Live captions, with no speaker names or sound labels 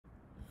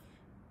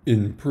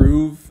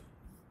Improve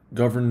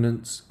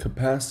governance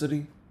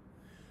capacity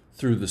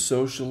through the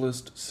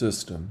socialist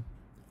system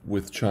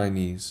with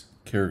Chinese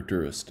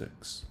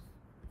characteristics.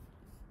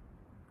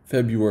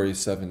 February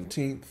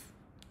 17th,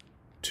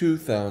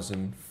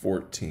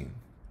 2014.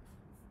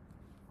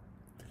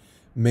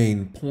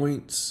 Main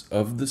points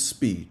of the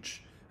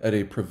speech at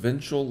a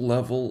provincial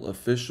level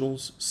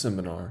officials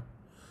seminar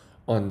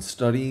on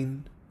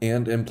studying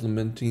and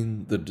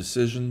implementing the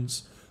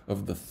decisions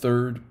of the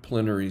third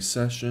plenary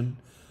session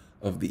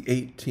of the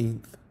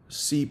 18th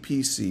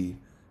CPC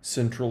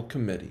Central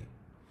Committee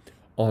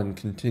on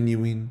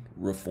Continuing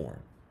Reform.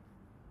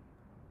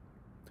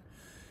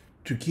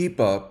 To keep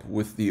up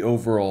with the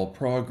overall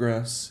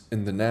progress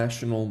in the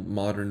national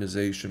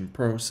modernization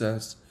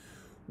process,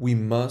 we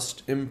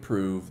must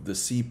improve the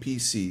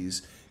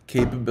CPC's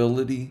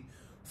capability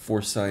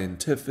for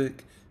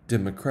scientific,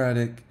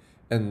 democratic,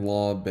 and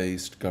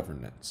law-based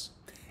governance,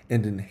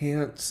 and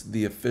enhance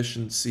the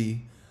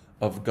efficiency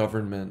of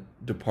government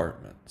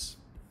departments.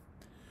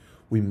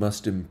 We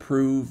must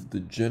improve the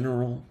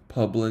general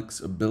public's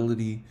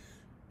ability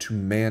to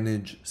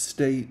manage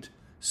state,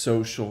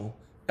 social,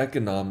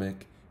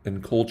 economic,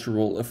 and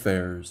cultural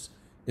affairs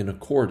in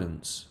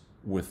accordance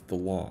with the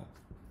law.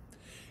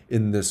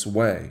 In this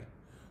way,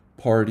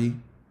 party,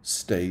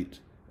 state,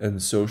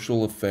 and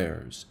social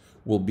affairs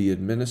will be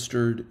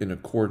administered in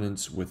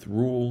accordance with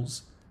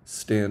rules,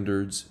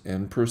 standards,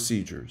 and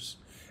procedures,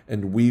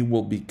 and we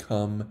will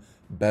become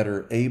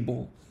better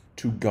able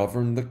to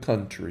govern the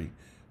country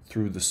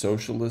through the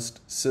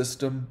socialist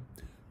system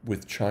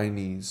with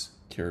Chinese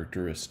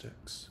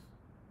characteristics.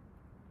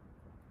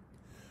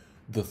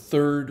 The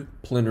third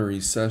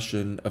plenary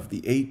session of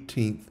the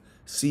 18th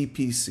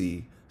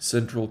CPC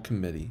Central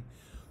Committee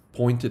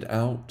pointed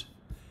out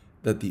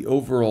that the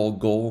overall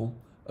goal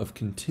of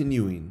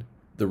continuing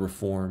the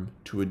reform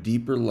to a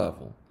deeper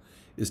level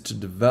is to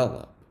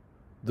develop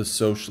the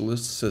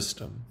socialist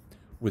system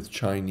with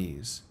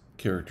Chinese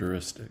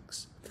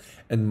characteristics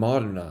and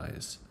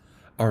modernize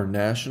our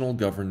national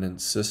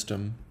governance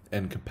system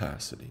and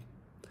capacity.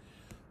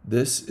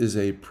 This is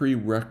a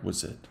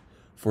prerequisite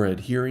for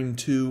adhering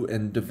to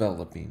and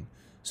developing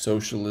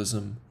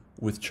socialism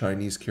with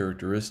Chinese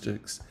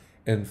characteristics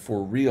and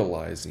for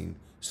realizing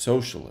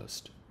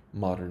socialist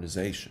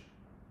modernization.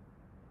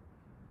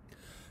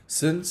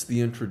 Since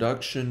the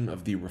introduction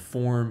of the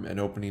Reform and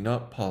Opening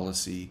Up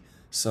policy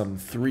some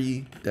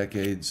 3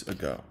 decades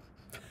ago,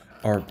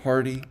 our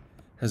party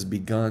has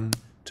begun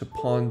to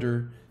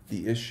ponder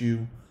the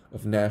issue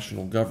of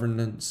national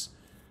governance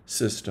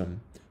system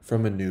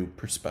from a new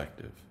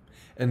perspective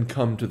and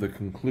come to the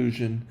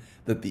conclusion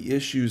that the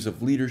issues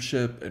of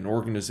leadership and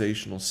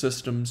organizational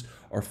systems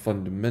are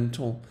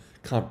fundamental,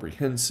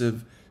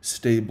 comprehensive,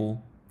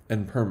 stable,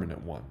 and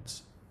permanent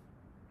ones.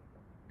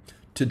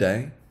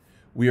 Today,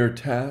 we are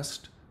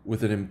tasked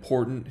with an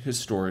important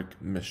historic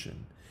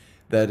mission,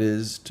 that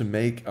is, to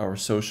make our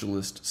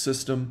socialist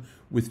system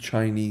with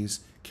Chinese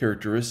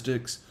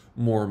characteristics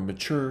more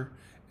mature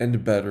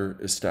and better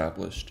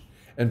established,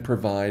 and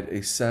provide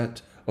a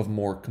set of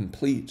more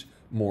complete,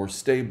 more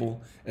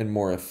stable, and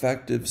more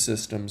effective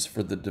systems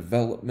for the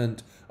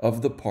development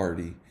of the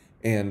party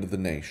and the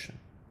nation,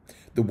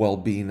 the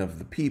well-being of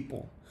the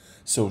people,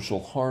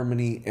 social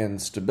harmony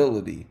and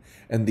stability,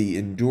 and the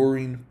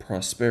enduring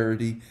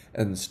prosperity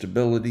and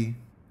stability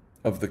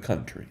of the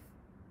country.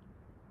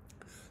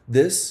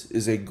 This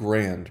is a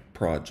grand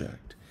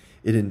project.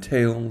 It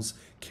entails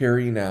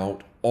carrying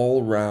out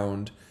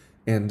all-round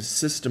and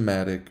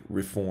systematic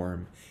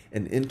reform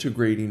and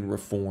integrating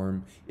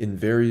reform in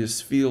various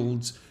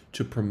fields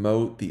to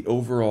promote the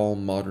overall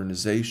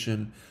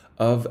modernization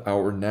of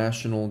our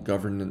national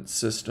governance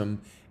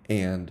system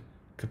and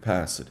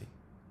capacity.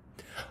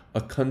 A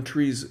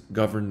country's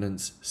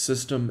governance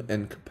system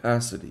and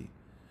capacity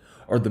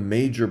are the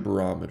major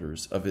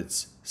barometers of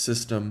its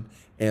system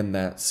and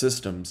that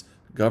system's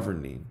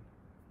governing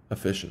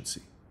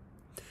efficiency.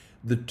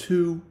 The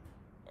two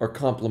are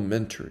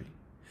complementary.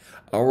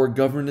 Our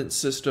governance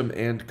system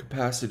and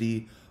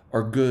capacity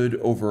are good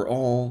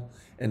overall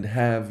and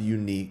have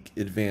unique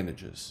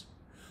advantages.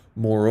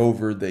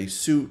 Moreover, they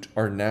suit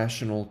our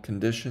national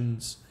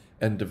conditions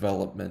and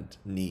development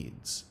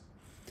needs.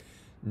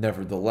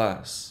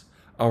 Nevertheless,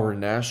 our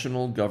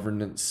national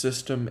governance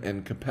system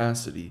and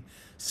capacity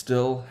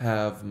still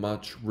have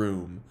much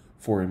room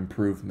for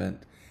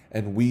improvement,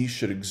 and we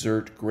should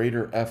exert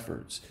greater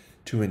efforts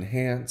to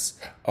enhance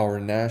our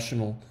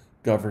national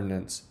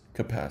governance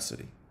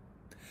capacity.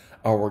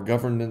 Our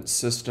governance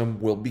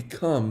system will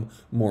become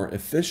more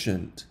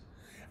efficient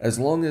as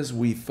long as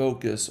we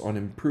focus on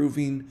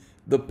improving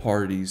the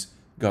party's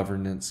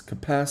governance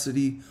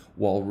capacity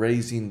while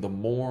raising the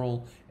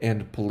moral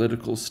and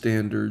political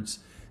standards,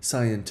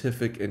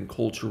 scientific and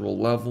cultural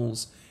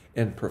levels,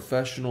 and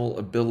professional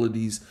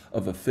abilities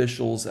of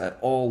officials at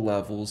all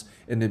levels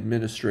and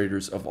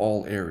administrators of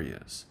all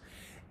areas.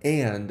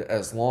 And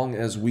as long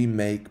as we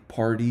make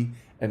party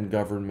and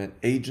government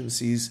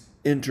agencies,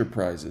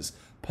 enterprises,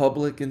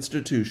 public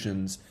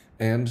institutions,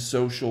 and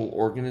social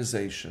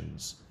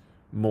organizations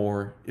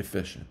more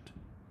efficient.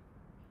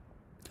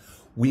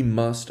 We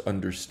must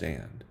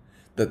understand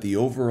that the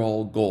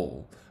overall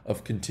goal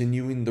of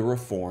continuing the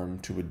reform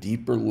to a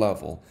deeper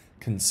level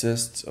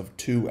consists of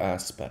two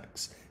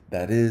aspects,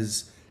 that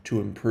is,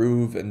 to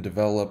improve and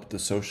develop the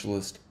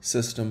socialist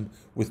system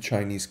with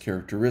Chinese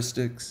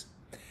characteristics,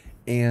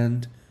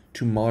 and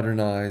to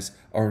modernize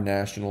our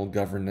national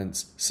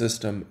governance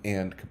system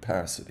and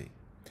capacity.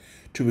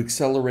 To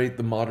accelerate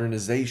the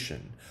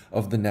modernization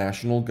of the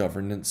national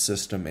governance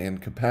system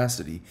and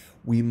capacity,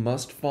 we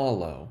must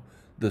follow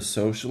the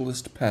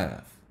socialist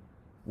path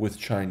with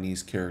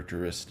Chinese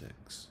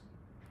characteristics.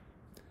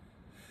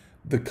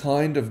 The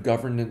kind of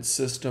governance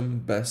system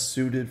best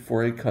suited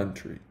for a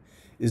country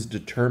is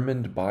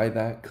determined by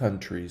that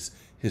country's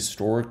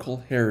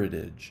historical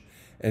heritage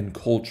and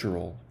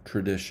cultural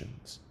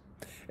traditions,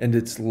 and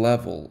its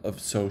level of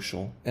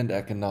social and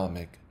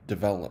economic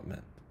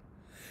development.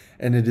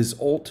 And it is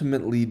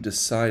ultimately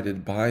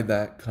decided by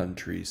that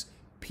country's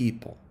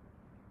people.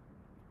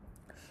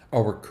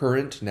 Our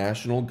current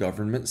national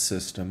government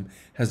system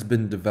has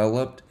been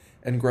developed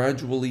and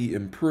gradually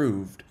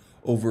improved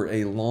over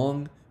a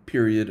long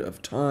period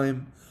of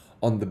time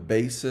on the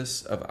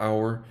basis of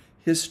our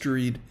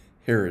historied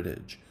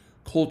heritage,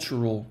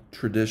 cultural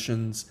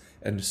traditions,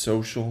 and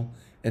social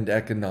and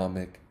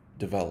economic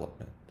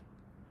development.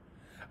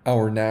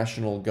 Our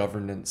national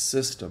governance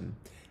system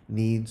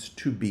needs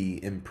to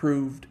be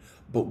improved,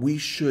 but we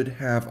should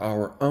have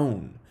our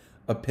own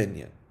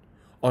opinion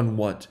on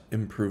what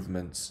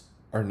improvements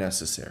are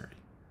necessary.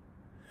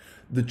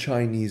 The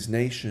Chinese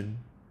nation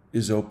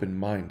is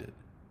open-minded.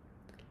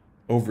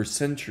 Over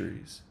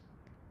centuries,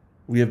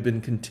 we have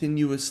been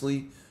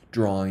continuously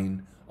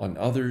drawing on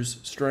others'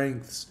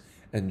 strengths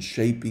and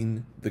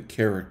shaping the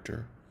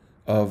character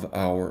of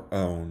our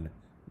own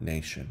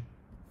nation.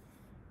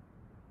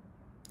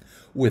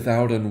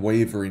 Without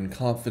unwavering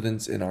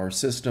confidence in our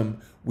system,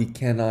 we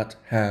cannot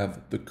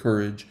have the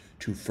courage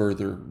to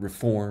further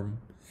reform,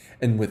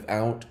 and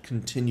without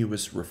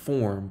continuous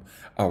reform,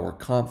 our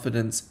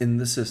confidence in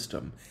the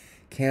system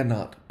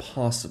cannot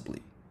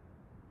possibly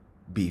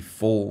be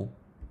full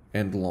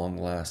and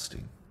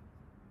long-lasting.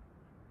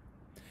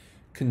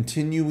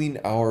 Continuing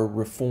our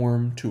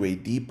reform to a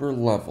deeper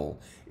level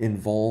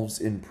involves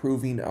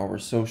improving our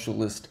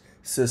socialist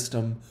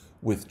system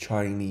with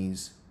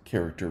Chinese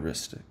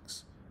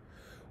characteristics.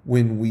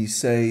 When we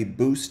say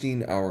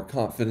boosting our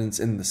confidence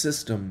in the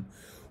system,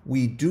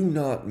 we do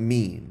not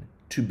mean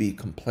to be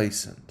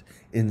complacent.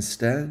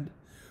 Instead,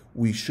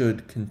 we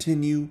should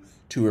continue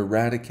to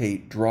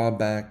eradicate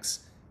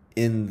drawbacks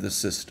in the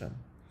system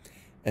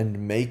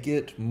and make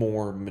it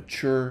more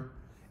mature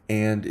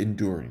and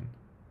enduring.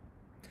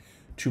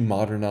 To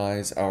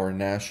modernize our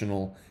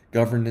national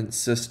governance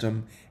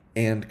system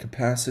and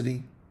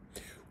capacity,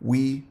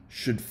 we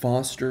should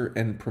foster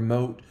and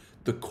promote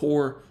the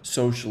core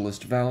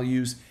socialist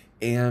values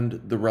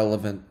and the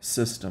relevant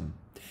system,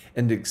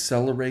 and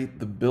accelerate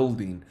the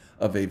building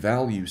of a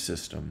value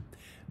system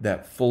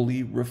that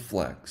fully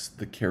reflects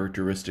the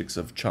characteristics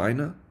of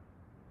China,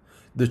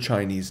 the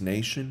Chinese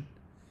nation,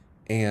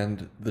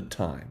 and the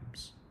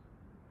times.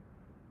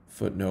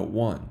 Footnote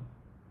 1.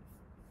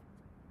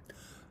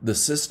 The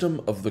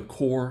system of the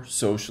core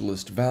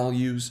socialist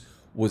values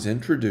was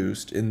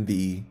introduced in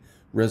the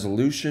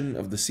resolution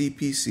of the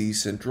CPC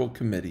Central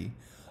Committee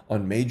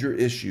on major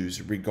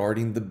issues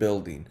regarding the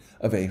building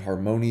of a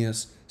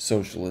harmonious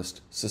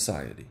socialist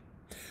society,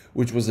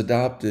 which was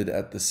adopted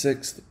at the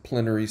 6th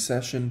plenary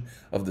session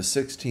of the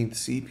 16th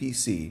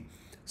CPC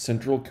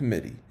Central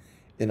Committee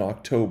in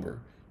October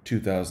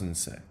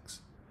 2006.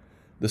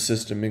 The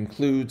system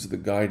includes the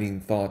guiding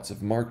thoughts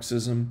of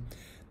Marxism,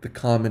 the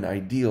common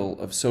ideal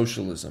of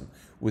socialism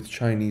with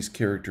Chinese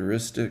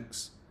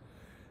characteristics,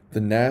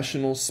 the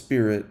national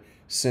spirit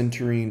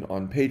centering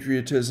on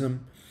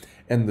patriotism,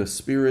 and the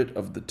spirit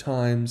of the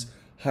times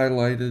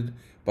highlighted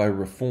by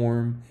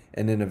reform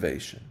and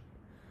innovation,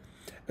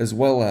 as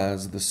well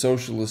as the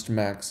socialist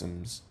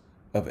maxims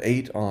of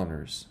 8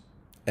 honors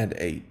and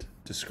 8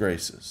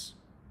 disgraces.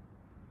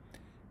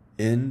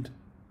 End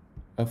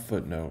of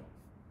footnote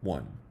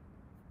 1.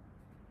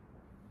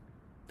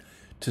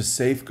 To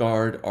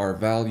safeguard our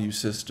value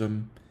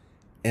system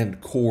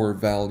and core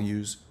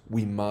values,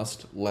 we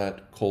must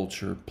let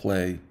culture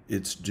play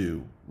its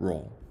due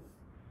role.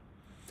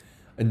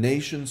 A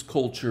nation's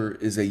culture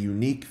is a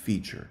unique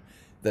feature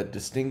that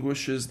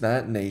distinguishes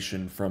that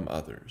nation from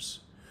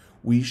others.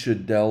 We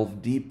should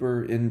delve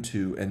deeper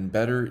into and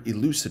better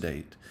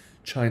elucidate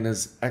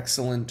China's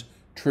excellent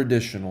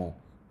traditional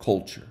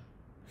culture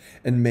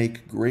and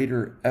make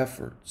greater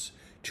efforts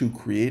to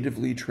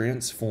creatively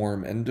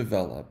transform and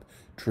develop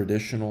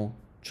traditional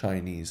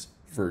Chinese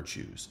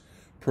virtues,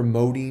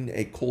 promoting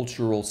a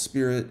cultural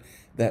spirit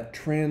that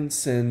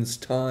transcends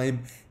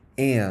time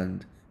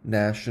and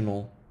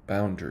national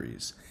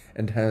boundaries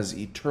and has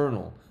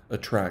eternal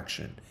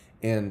attraction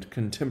and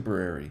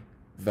contemporary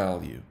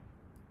value.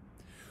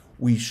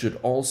 We should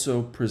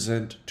also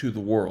present to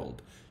the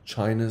world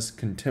China's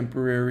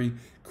contemporary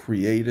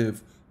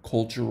creative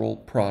cultural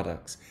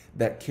products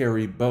that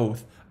carry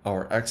both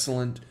our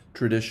excellent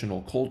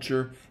traditional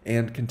culture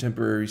and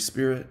contemporary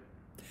spirit,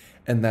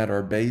 and that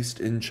are based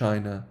in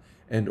China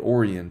and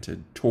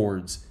oriented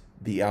towards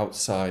the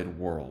outside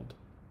world.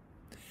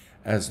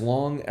 As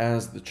long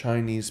as the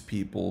Chinese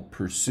people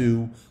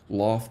pursue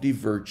lofty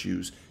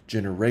virtues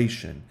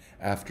generation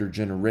after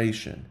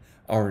generation,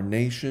 our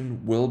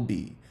nation will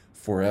be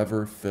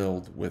forever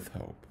filled with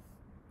hope.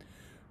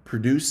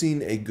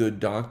 Producing a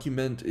good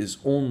document is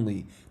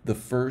only the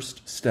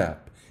first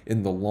step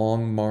in the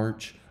long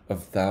march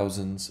of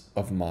thousands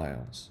of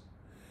miles.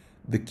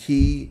 The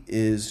key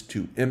is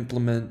to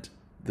implement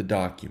the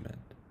document.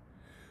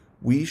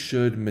 We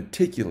should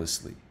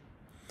meticulously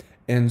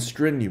and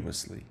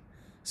strenuously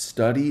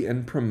study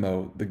and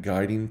promote the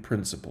guiding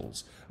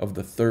principles of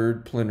the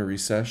third plenary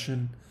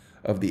session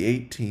of the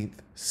 18th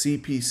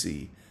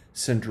CPC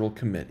Central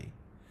Committee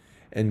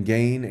and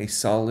gain a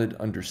solid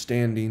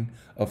understanding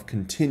of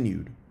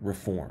continued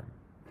reform.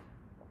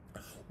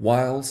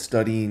 While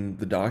studying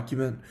the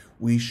document,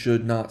 we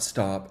should not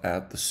stop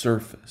at the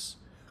surface,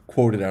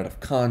 quote it out of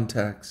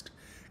context,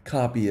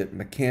 copy it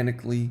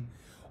mechanically,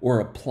 or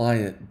apply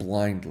it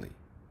blindly.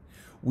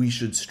 We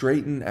should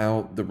straighten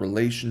out the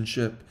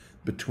relationship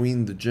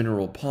between the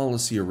general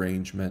policy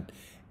arrangement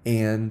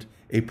and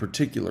a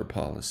particular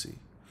policy,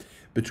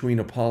 between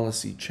a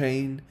policy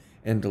chain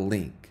and a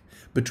link,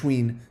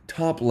 between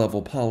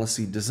top-level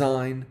policy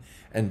design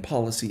and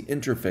policy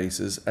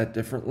interfaces at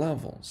different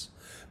levels,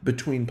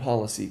 between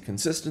policy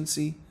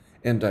consistency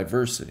and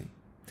diversity,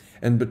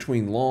 and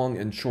between long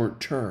and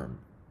short-term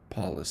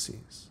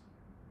policies.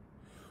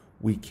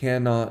 We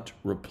cannot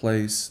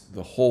replace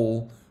the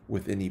whole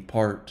with any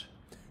part,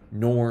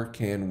 nor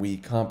can we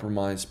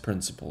compromise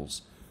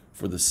principles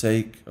for the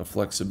sake of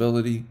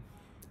flexibility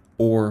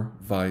or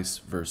vice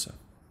versa.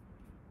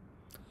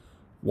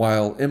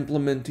 While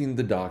implementing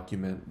the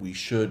document, we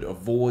should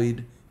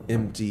avoid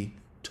empty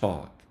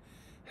talk,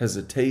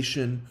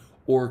 hesitation,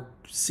 or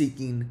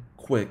seeking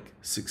quick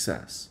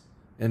success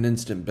and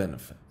instant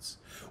benefits.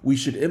 We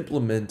should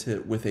implement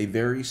it with a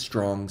very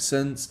strong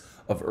sense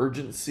of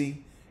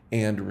urgency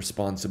and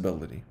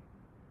responsibility.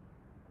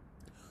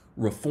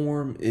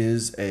 Reform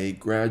is a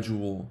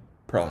gradual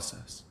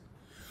process.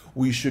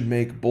 We should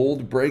make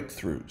bold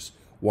breakthroughs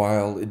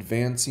while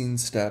advancing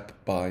step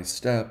by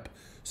step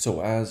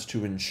so as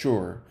to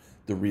ensure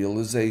the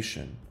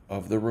realization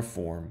of the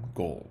reform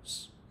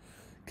goals.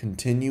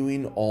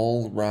 Continuing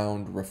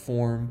all-round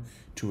reform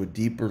to a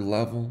deeper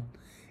level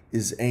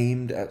is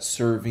aimed at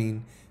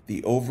serving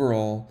the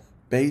overall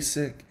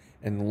basic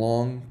and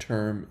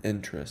long-term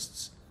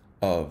interests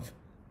of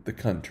the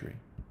country.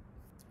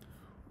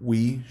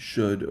 We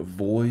should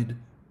avoid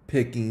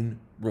picking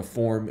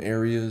reform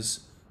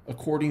areas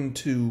according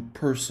to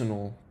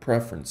personal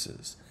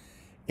preferences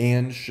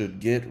and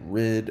should get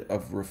rid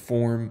of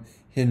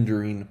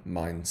reform-hindering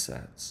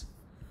mindsets.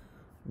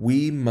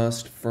 We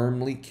must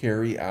firmly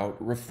carry out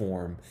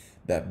reform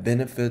that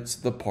benefits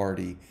the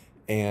party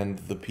and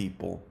the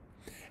people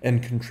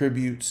and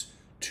contributes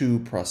to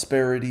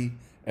prosperity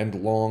and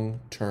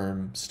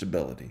long-term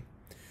stability.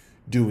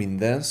 Doing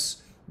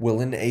this will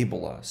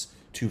enable us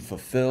to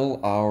fulfill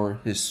our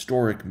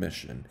historic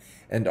mission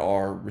and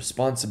our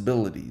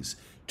responsibilities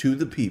to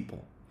the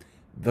people,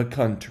 the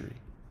country,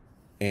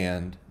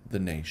 and the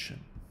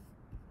nation.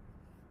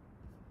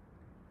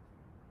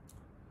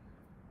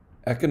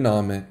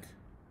 Economic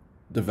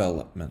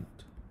development.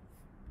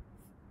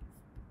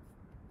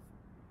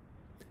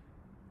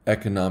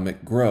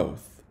 Economic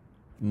growth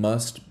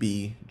must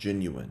be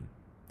genuine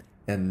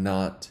and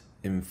not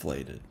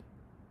inflated.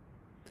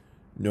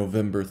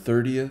 November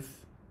 30th,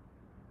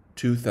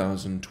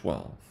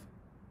 2012.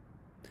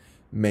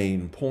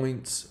 Main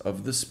points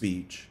of the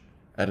speech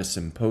at a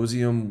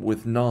symposium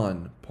with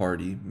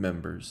non-party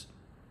members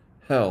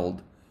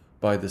held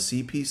by the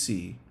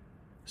CPC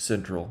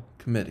Central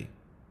Committee.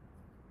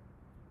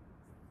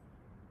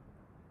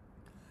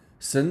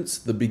 Since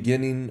the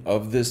beginning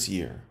of this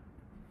year,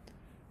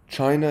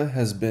 China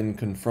has been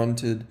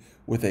confronted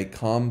with a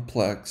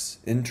complex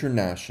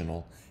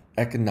international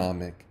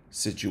economic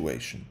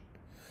situation,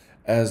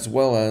 as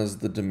well as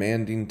the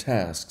demanding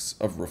tasks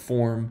of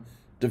reform,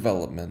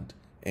 development,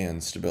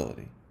 and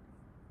stability.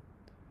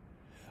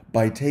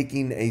 By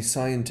taking a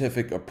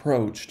scientific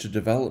approach to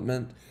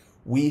development,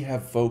 we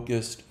have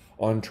focused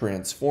on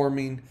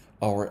transforming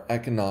our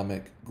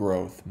economic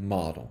growth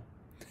model.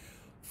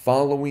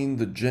 Following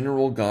the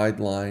general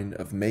guideline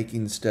of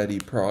making steady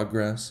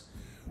progress,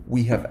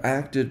 we have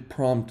acted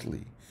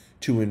promptly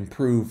to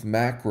improve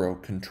macro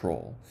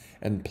control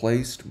and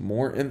placed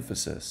more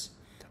emphasis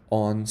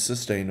on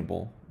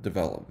sustainable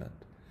development.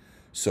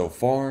 So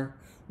far,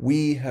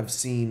 we have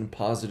seen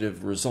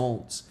positive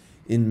results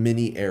in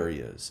many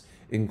areas,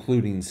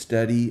 including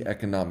steady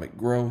economic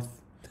growth,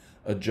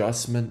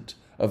 adjustment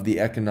of the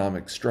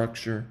economic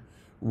structure,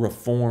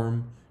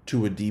 reform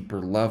to a deeper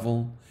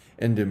level,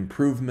 and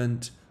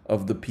improvement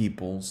of the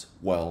people's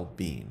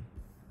well-being.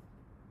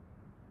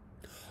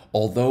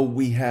 Although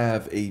we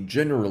have a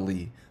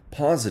generally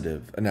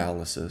positive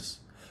analysis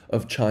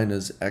of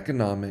China's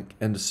economic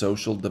and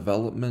social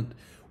development,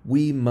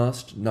 We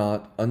must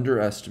not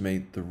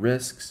underestimate the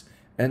risks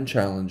and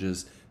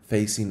challenges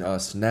facing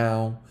us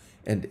now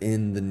and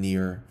in the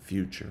near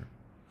future.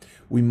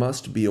 We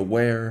must be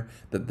aware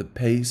that the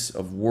pace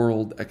of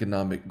world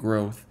economic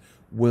growth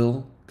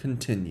will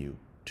continue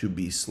to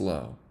be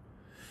slow.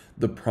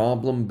 The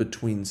problem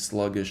between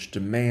sluggish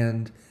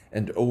demand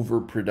and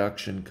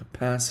overproduction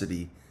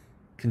capacity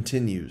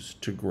continues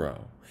to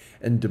grow,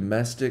 and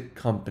domestic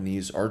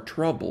companies are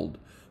troubled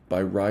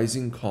by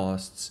rising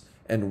costs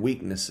and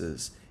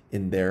weaknesses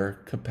in their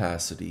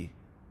capacity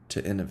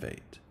to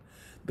innovate.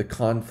 The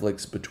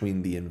conflicts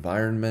between the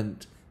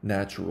environment,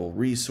 natural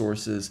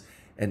resources,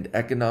 and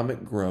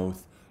economic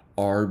growth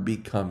are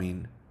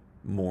becoming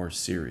more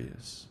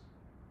serious.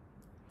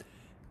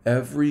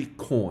 Every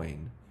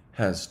coin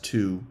has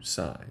two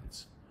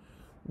sides.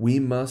 We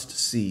must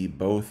see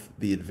both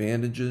the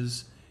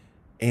advantages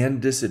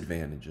and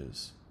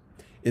disadvantages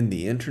in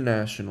the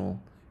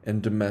international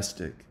and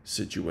domestic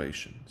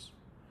situations.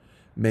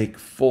 Make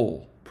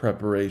full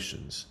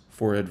preparations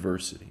for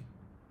adversity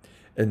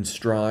and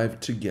strive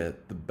to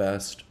get the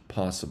best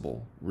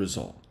possible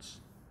results.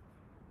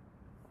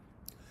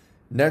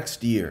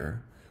 Next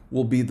year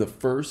will be the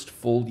first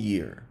full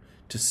year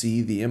to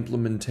see the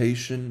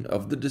implementation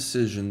of the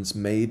decisions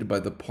made by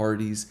the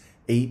party's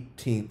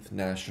 18th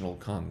National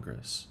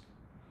Congress.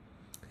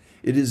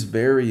 It is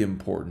very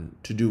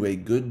important to do a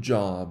good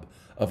job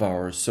of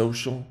our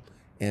social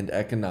and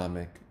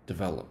economic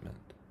development.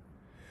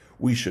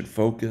 We should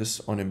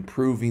focus on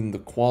improving the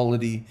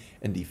quality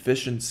and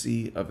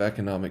efficiency of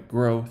economic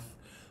growth,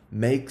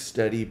 make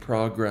steady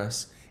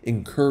progress,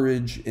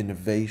 encourage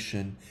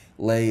innovation,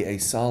 lay a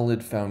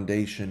solid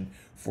foundation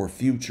for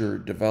future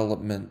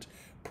development,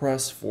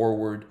 press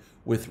forward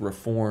with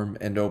reform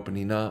and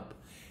opening up,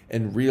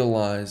 and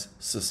realize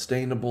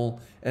sustainable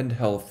and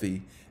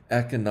healthy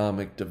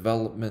economic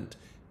development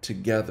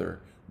together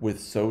with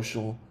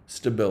social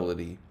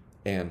stability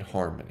and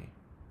harmony.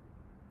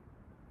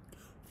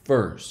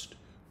 First,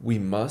 we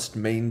must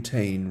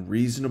maintain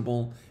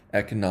reasonable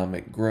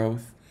economic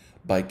growth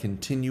by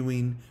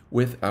continuing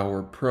with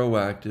our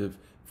proactive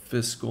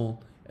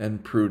fiscal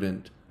and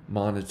prudent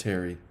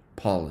monetary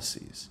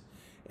policies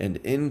and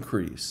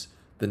increase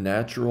the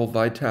natural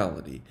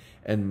vitality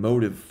and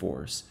motive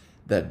force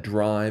that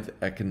drive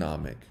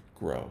economic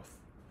growth.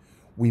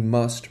 We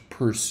must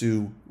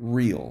pursue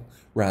real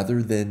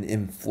rather than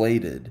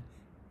inflated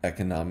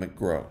economic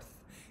growth.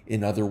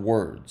 In other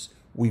words,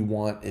 we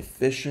want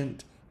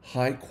efficient,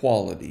 high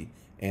quality,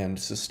 and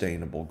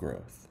sustainable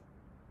growth.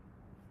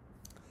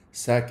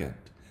 Second,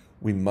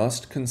 we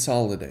must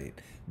consolidate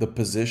the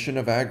position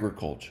of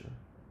agriculture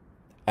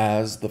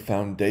as the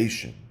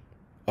foundation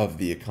of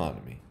the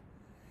economy.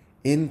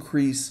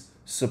 Increase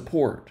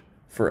support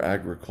for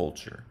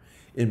agriculture.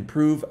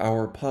 Improve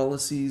our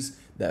policies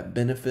that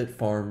benefit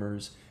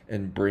farmers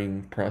and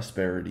bring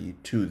prosperity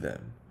to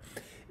them.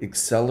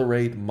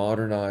 Accelerate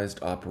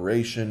modernized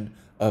operation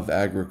of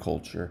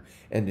agriculture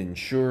and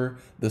ensure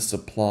the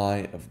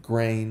supply of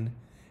grain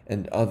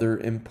and other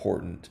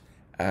important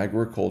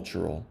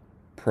agricultural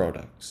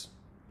products.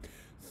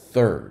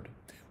 Third,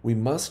 we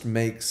must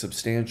make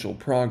substantial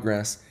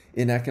progress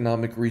in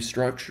economic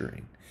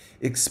restructuring,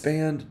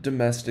 expand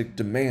domestic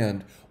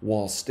demand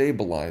while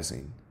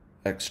stabilizing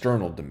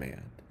external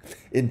demand,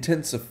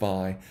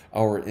 intensify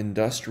our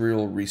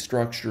industrial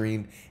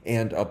restructuring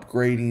and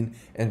upgrading,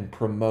 and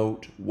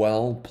promote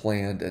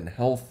well-planned and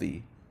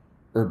healthy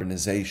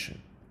urbanization.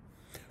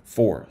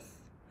 Fourth,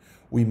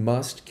 we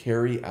must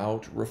carry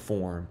out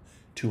reform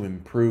to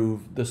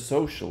improve the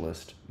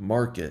socialist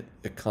market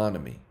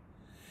economy.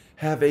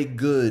 Have a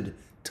good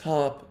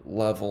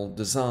top-level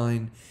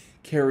design,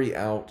 carry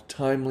out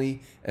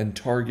timely and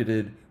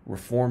targeted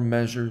reform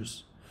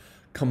measures,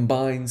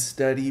 combine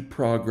steady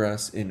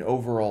progress in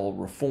overall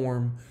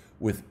reform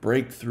with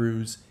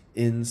breakthroughs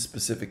in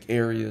specific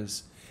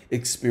areas,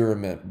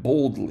 experiment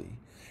boldly,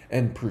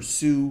 and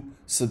pursue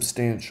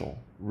substantial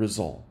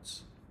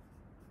results.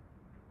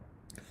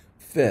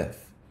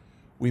 Fifth,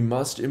 we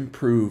must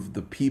improve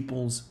the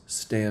people's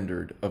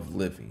standard of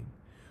living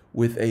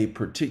with a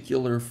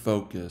particular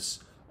focus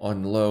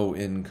on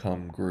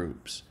low-income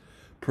groups,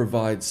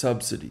 provide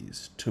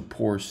subsidies to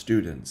poor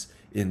students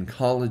in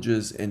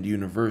colleges and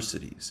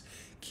universities,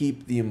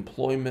 keep the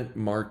employment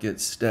market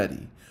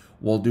steady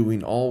while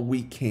doing all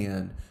we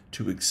can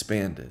to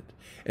expand it,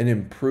 and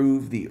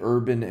improve the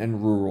urban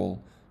and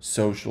rural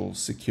social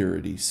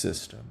security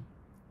system.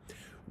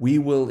 We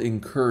will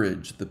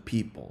encourage the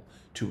people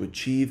to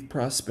achieve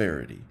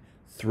prosperity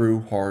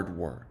through hard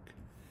work,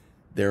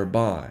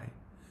 thereby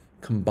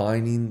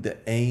combining the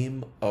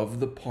aim of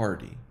the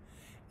party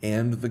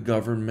and the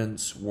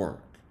government's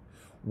work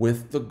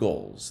with the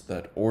goals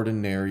that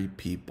ordinary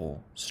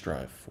people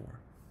strive for.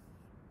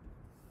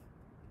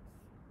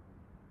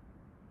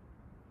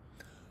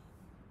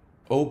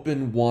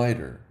 Open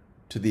wider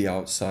to the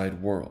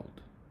outside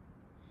world.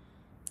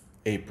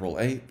 April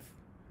 8th,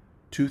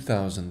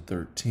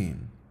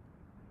 2013.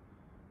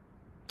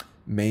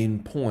 Main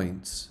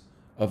points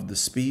of the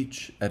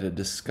speech at a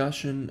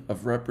discussion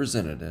of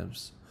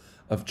representatives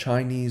of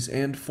Chinese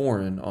and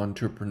foreign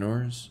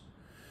entrepreneurs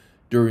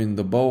during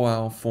the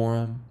Boao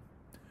Forum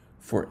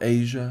for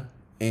Asia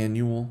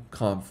Annual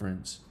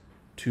Conference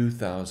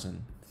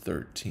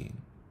 2013.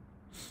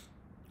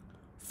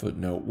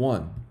 Footnote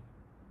 1.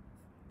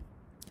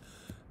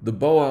 The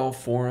Boao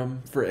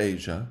Forum for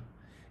Asia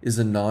is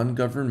a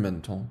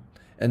non-governmental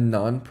and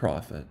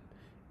non-profit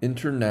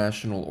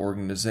international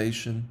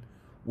organization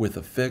with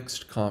a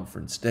fixed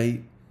conference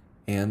date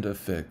and a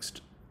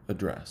fixed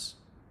address.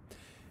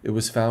 It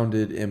was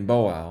founded in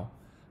Boao,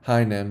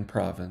 Hainan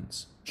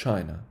Province,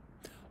 China,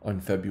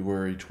 on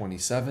February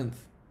 27,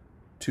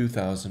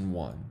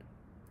 2001,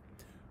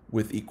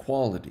 with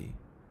equality,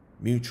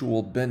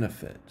 mutual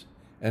benefit,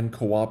 and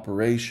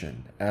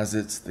cooperation as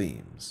its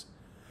themes.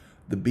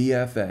 The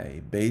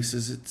BFA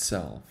bases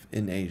itself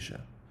in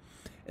Asia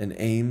and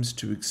aims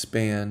to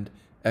expand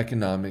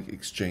economic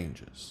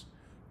exchanges,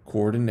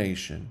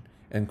 coordination,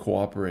 and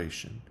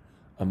cooperation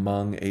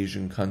among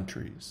Asian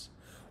countries,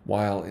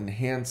 while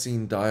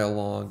enhancing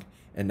dialogue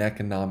and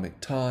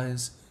economic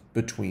ties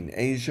between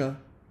Asia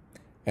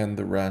and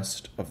the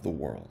rest of the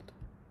world.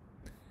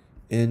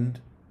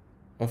 End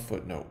of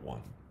footnote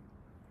 1.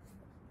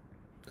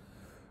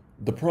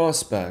 The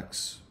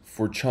prospects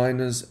for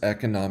China's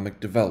economic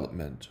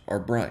development are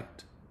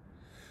bright.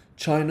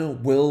 China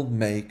will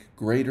make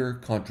greater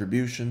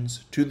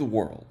contributions to the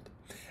world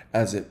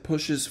as it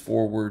pushes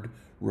forward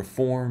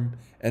reform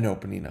and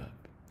opening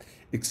up,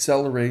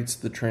 accelerates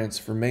the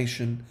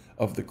transformation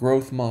of the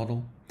growth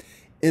model,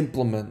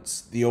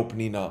 implements the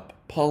opening up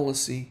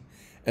policy,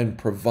 and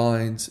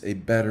provides a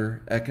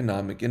better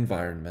economic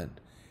environment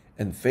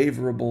and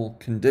favorable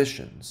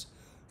conditions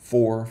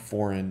for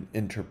foreign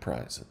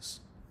enterprises.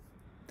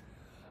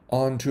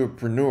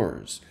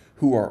 Entrepreneurs,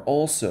 who are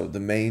also the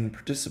main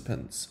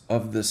participants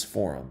of this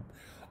forum,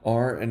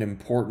 are an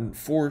important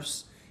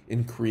force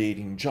in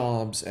creating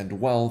jobs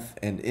and wealth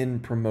and in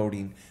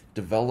promoting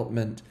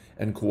development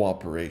and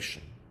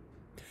cooperation.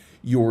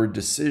 Your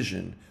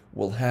decision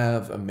will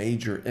have a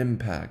major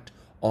impact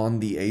on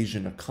the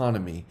Asian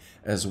economy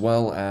as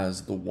well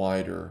as the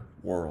wider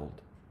world.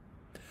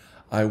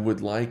 I would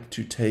like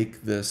to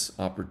take this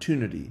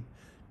opportunity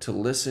to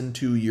listen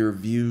to your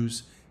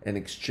views and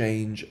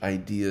exchange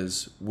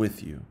ideas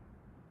with you.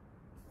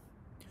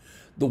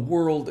 The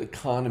world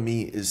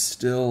economy is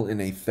still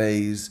in a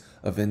phase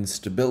of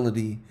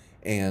instability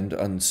and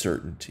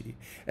uncertainty,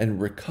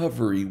 and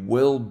recovery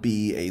will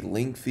be a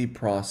lengthy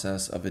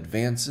process of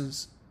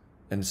advances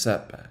and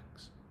setbacks.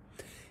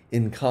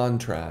 In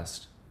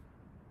contrast,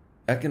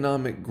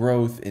 economic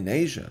growth in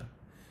Asia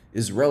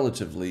is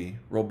relatively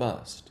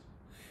robust.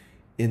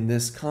 In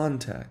this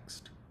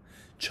context,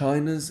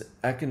 China's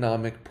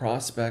economic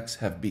prospects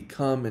have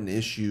become an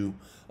issue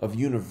of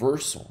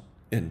universal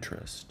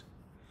interest.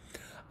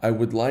 I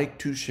would like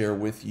to share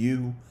with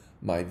you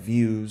my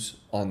views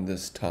on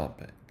this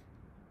topic.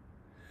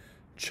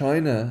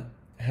 China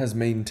has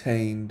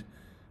maintained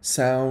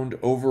sound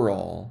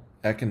overall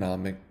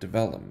economic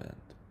development.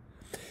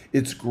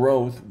 Its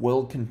growth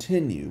will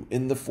continue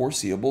in the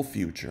foreseeable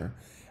future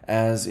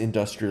as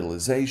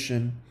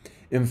industrialization,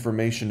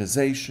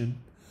 informationization,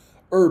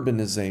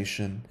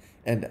 urbanization,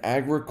 and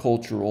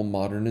agricultural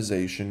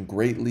modernization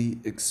greatly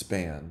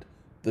expand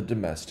the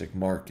domestic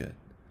market.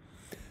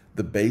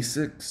 The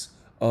basics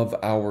of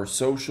our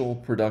social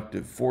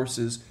productive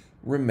forces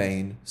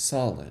remain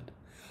solid.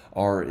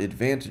 Our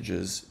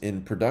advantages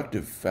in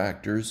productive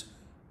factors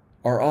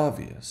are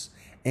obvious,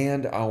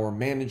 and our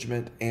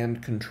management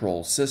and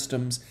control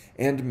systems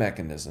and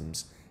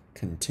mechanisms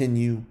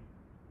continue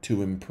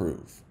to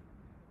improve.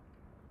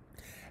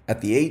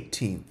 At the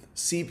 18th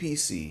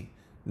CPC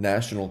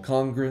National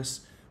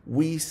Congress,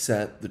 we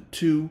set the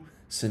 2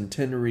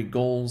 centenary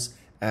goals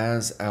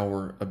as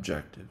our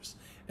objectives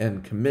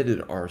and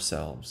committed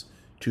ourselves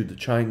to the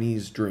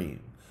Chinese dream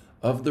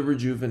of the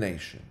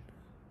rejuvenation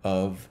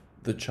of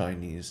the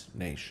Chinese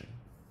nation.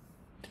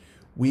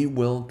 We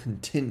will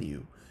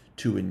continue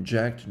to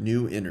inject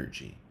new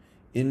energy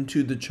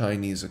into the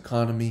Chinese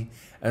economy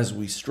as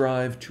we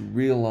strive to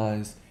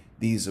realize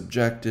these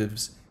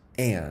objectives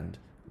and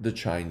the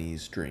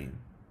Chinese dream.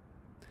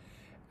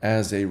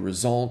 As a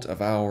result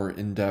of our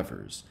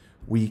endeavors,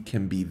 we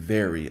can be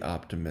very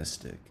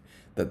optimistic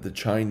that the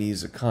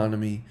Chinese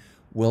economy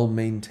will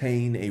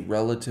maintain a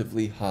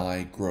relatively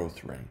high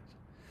growth rate.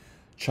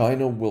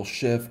 China will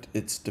shift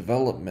its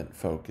development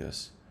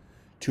focus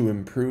to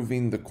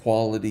improving the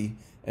quality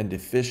and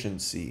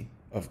efficiency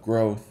of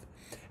growth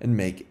and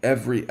make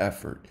every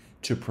effort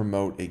to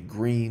promote a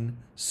green,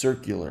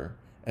 circular,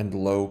 and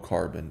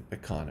low-carbon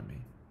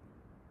economy.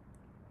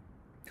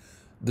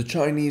 The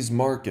Chinese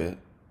market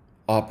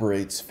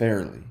operates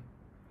fairly.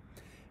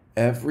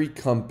 Every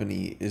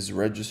company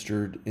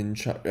registered in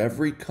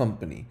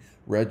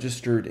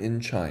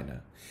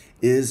China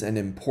is an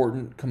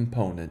important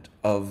component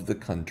of the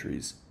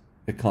country's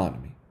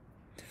economy.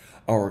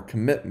 Our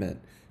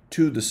commitment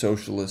to the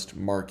socialist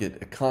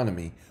market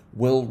economy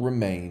will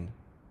remain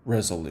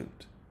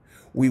resolute.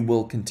 We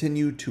will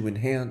continue to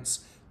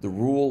enhance the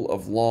rule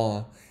of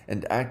law,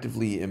 and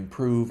actively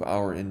improve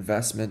our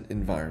investment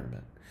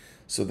environment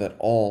so that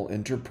all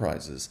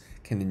enterprises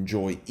can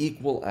enjoy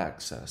equal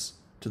access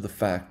to the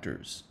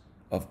factors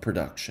of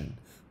production,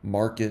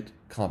 market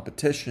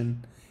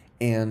competition,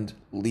 and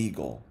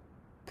legal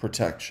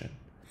protection.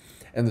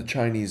 And the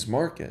Chinese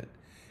market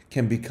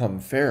can become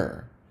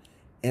fairer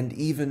and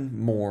even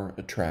more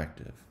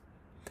attractive.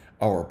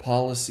 Our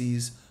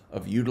policies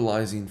of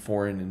utilizing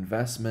foreign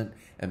investment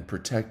and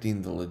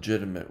protecting the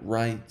legitimate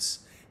rights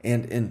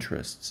and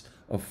interests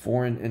of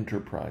foreign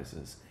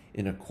enterprises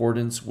in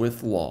accordance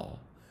with law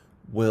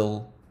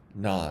will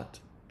not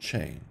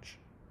change.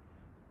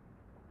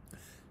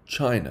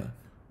 China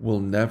will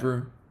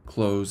never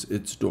close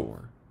its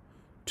door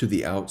to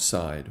the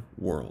outside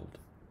world.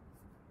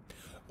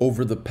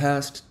 Over the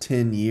past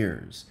 10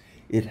 years,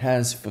 it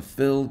has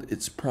fulfilled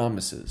its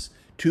promises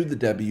to the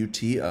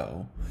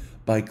WTO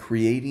by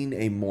creating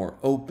a more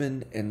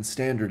open and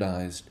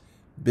standardized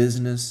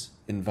business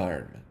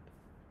environment.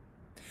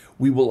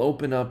 We will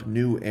open up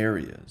new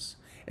areas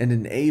and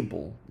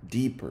enable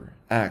deeper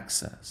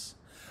access.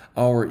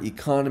 Our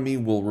economy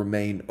will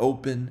remain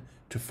open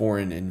to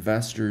foreign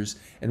investors,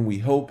 and we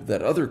hope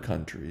that other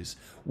countries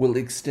will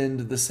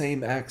extend the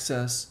same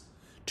access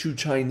to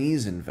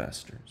Chinese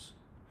investors.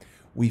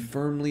 We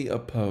firmly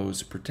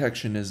oppose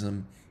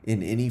protectionism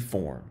in any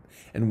form,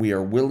 and we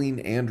are willing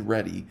and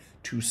ready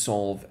to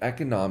solve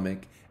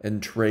economic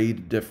and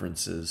trade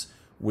differences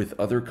with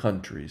other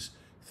countries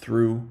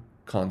through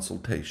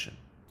consultation.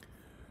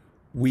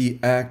 We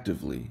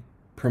actively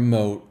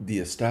promote the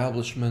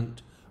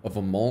establishment of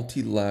a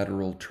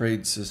multilateral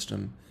trade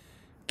system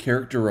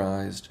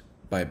characterized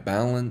by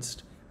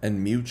balanced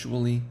and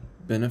mutually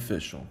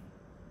beneficial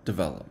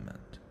development.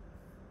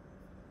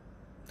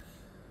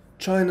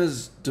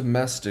 China's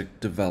domestic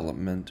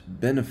development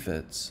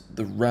benefits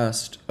the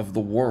rest of the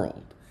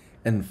world,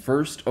 and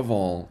first of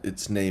all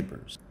its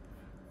neighbors.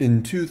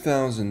 In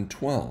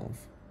 2012,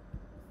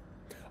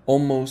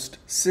 almost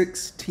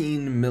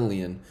 16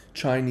 million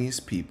Chinese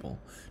people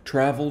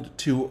traveled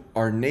to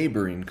our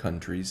neighboring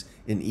countries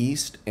in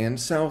East and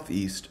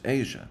Southeast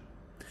Asia.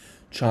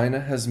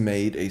 China has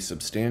made a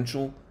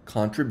substantial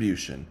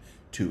contribution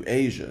to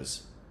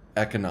Asia's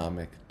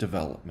economic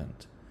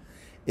development.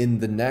 In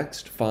the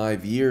next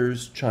 5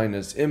 years,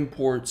 China's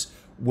imports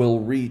will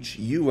reach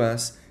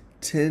US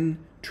 $10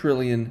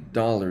 trillion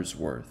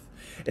worth,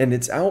 and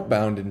its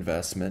outbound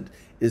investment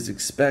is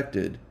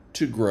expected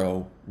to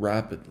grow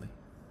rapidly.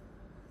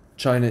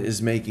 China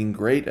is making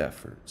great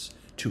efforts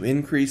to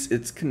increase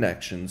its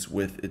connections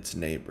with its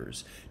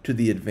neighbors to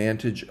the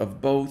advantage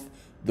of both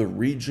the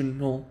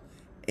regional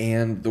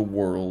and the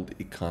world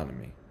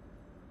economy.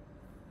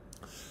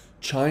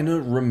 China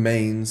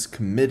remains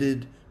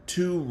committed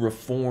to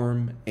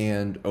reform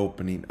and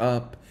opening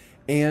up,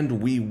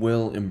 and we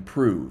will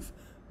improve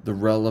the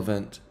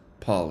relevant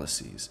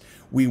policies.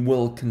 We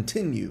will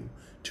continue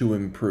to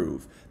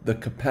improve the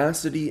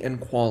capacity and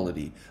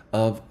quality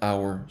of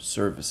our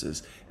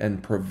services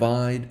and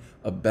provide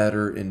a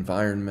better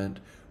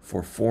environment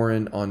for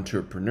foreign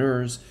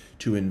entrepreneurs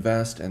to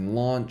invest and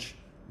launch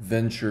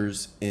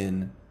ventures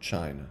in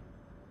China.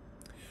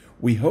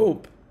 We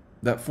hope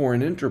that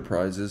foreign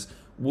enterprises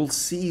will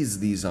seize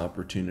these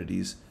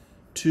opportunities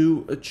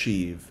to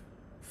achieve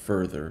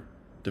further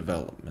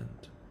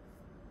development.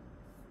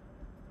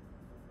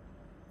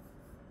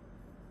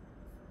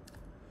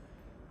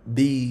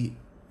 The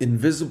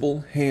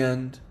invisible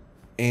hand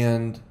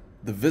and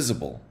the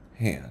visible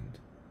hand.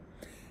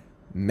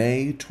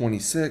 May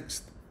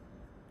 26th,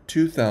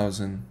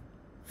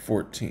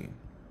 2014.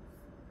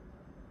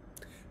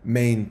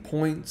 Main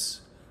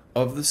points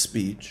of the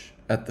speech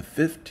at the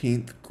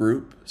 15th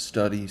Group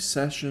Study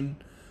Session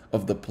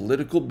of the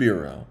Political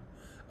Bureau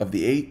of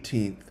the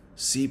 18th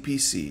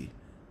CPC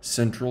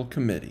Central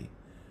Committee,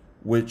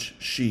 which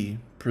she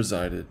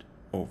presided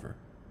over.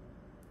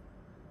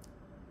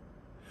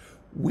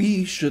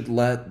 We should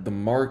let the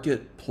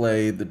market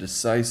play the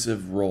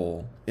decisive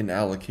role in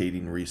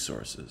allocating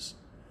resources,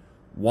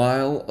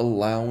 while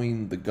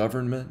allowing the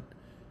government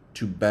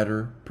to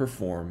better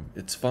perform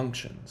its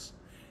functions.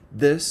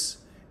 This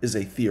is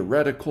a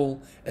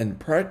theoretical and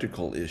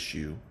practical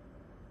issue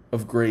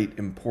of great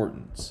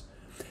importance.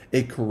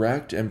 A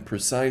correct and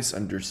precise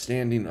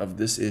understanding of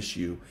this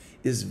issue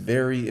is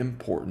very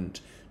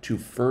important to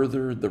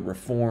further the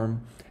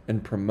reform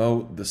and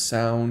promote the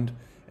sound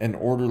and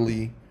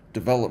orderly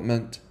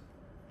development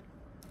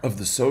of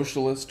the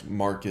socialist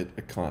market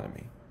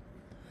economy.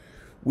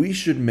 We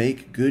should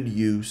make good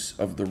use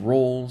of the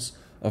roles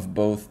of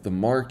both the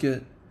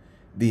market,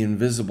 the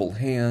invisible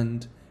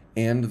hand,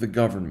 and the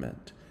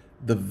government,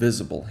 the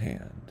visible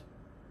hand.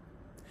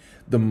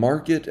 The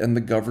market and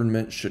the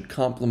government should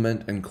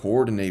complement and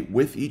coordinate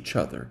with each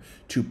other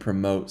to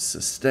promote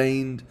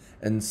sustained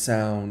and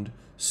sound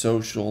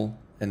social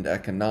and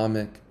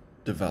economic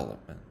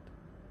development.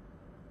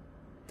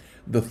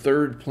 The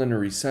third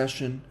plenary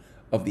session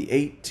of the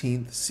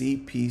 18th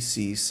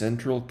CPC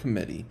Central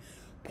Committee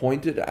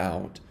pointed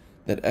out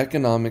that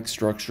economic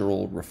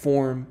structural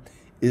reform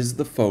is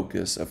the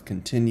focus of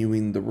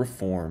continuing the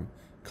reform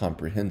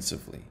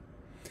comprehensively.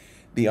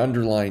 The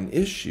underlying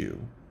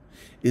issue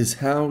is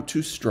how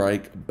to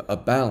strike a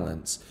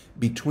balance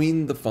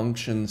between the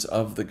functions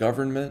of the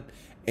government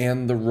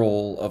and the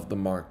role of the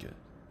market,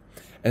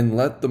 and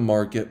let the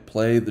market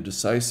play the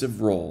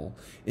decisive role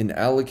in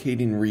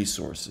allocating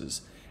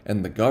resources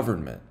and the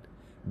government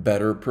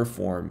better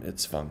perform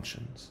its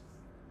functions.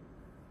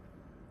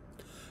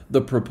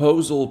 The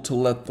proposal to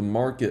let the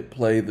market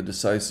play the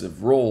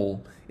decisive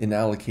role in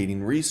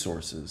allocating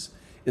resources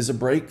is a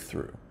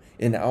breakthrough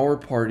in our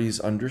party's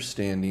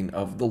understanding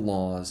of the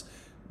laws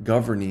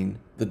governing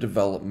the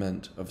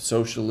development of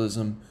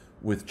socialism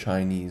with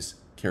Chinese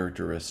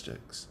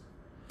characteristics,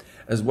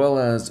 as well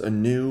as a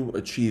new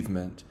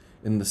achievement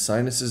in the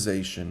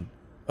sinicization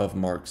of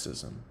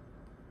Marxism.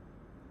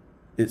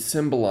 It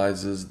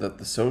symbolizes that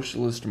the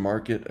socialist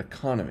market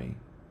economy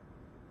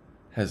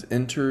has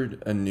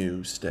entered a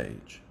new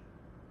stage.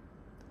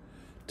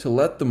 To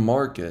let the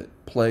market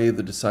play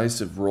the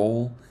decisive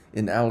role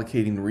in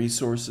allocating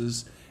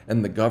resources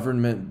and the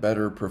government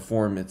better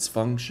perform its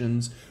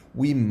functions,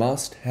 we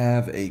must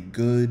have a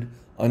good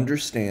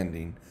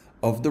understanding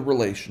of the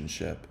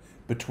relationship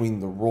between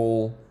the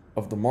role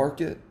of the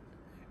market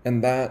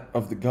and that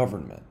of the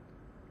government,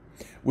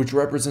 which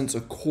represents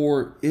a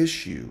core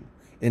issue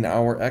in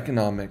our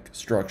economic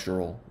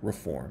structural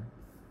reform.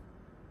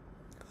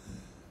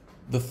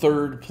 The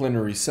third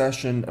plenary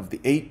session of the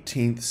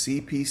 18th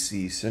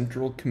CPC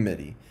Central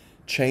Committee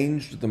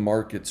changed the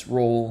market's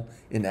role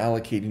in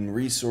allocating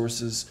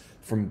resources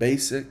from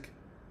basic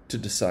to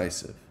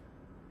decisive.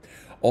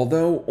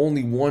 Although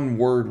only one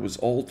word was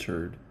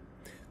altered,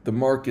 the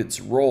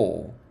market's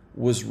role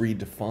was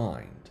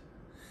redefined.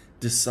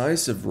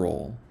 Decisive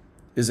role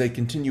is a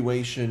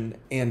continuation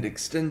and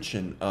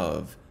extension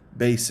of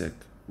basic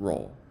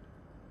role.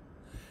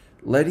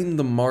 Letting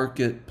the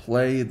market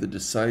play the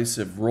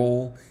decisive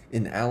role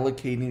in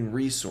allocating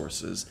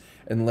resources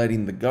and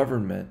letting the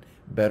government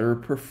better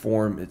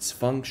perform its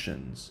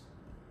functions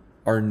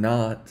are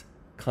not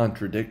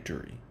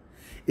contradictory.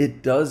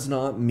 It does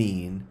not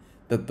mean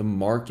that the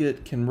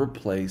market can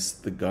replace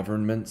the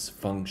government's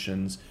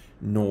functions,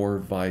 nor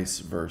vice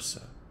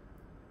versa.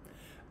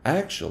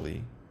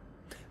 Actually,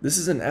 this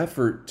is an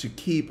effort to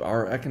keep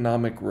our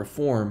economic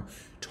reform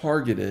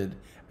targeted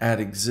at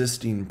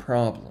existing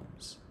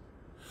problems.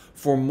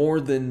 For more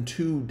than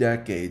 2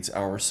 decades,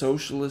 our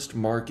socialist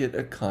market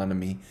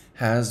economy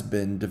has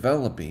been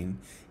developing,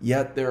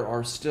 yet there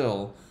are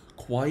still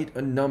quite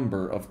a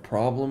number of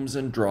problems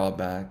and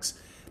drawbacks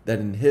that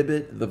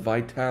inhibit the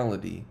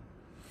vitality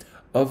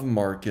of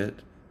market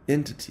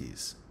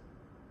entities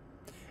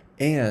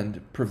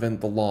and prevent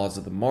the laws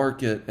of the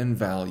market and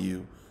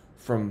value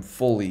from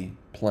fully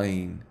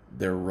playing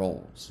their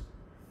roles.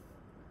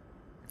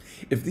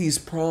 If these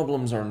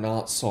problems are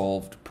not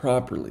solved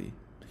properly,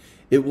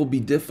 it will be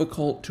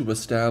difficult to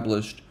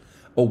establish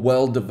a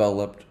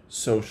well-developed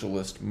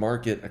socialist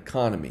market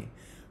economy,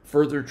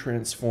 further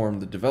transform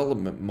the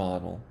development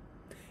model,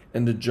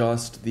 and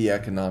adjust the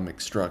economic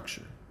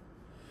structure.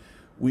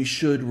 We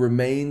should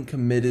remain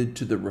committed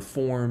to the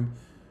reform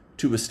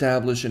to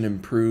establish and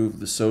improve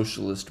the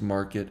socialist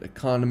market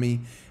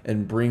economy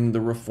and bring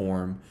the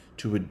reform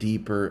to a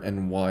deeper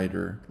and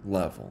wider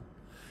level.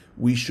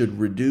 We should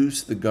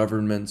reduce the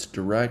government's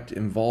direct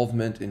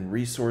involvement in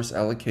resource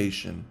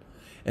allocation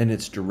and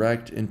its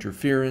direct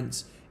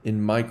interference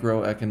in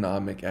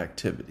microeconomic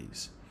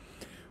activities.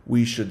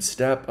 We should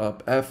step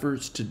up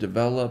efforts to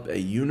develop a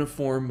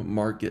uniform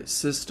market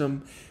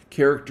system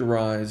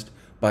characterized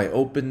by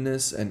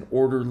openness and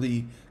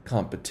orderly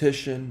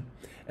competition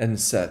and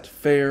set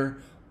fair,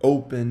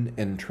 open,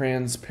 and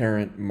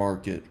transparent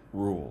market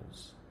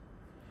rules.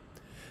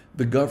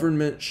 The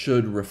government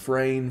should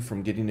refrain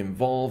from getting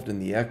involved in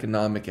the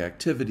economic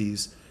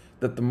activities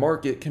that the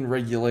market can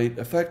regulate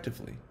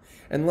effectively,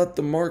 and let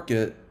the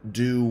market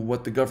do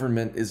what the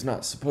government is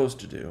not supposed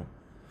to do,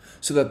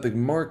 so that the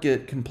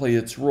market can play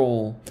its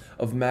role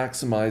of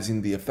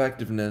maximizing the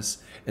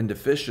effectiveness and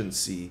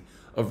efficiency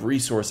of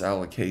resource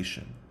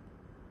allocation.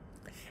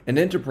 And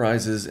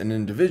enterprises and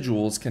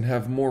individuals can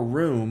have more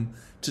room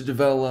to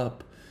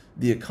develop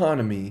the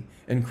economy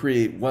and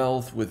create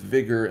wealth with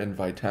vigor and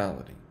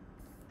vitality.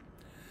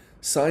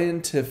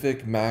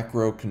 Scientific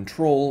macro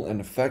control and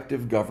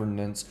effective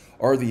governance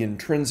are the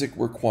intrinsic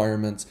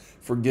requirements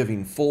for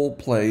giving full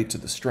play to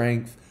the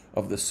strength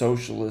of the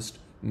socialist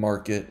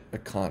market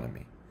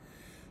economy.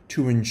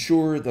 To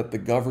ensure that the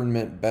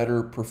government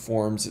better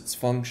performs its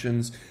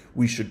functions,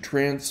 we should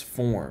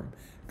transform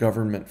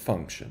government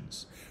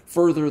functions,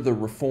 further the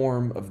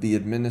reform of the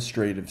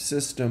administrative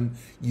system,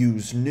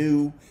 use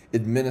new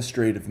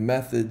administrative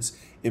methods,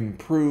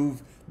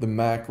 improve the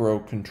macro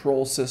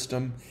control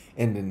system,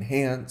 and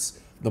enhance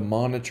the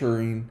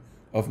monitoring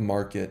of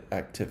market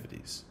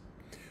activities.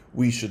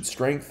 We should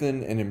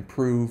strengthen and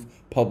improve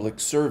public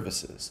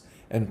services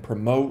and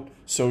promote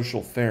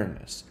social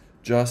fairness,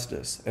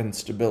 justice, and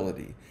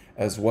stability,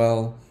 as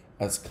well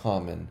as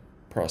common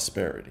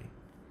prosperity.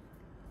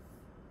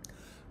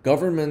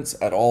 Governments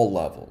at all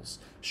levels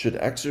should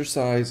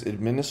exercise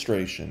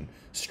administration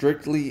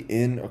strictly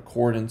in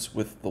accordance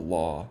with the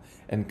law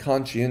and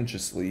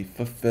conscientiously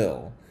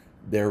fulfill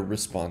their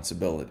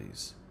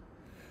responsibilities.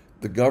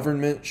 The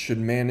government should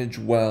manage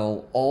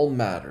well all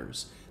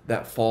matters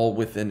that fall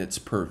within its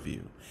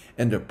purview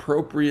and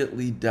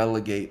appropriately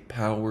delegate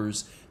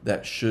powers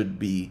that should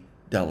be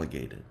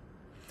delegated.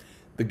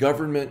 The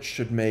government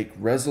should make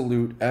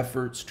resolute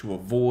efforts to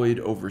avoid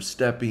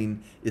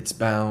overstepping its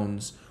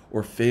bounds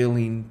or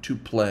failing to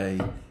play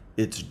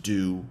its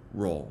due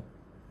role.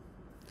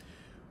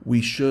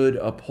 We should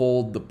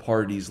uphold the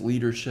party's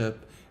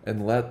leadership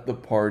and let the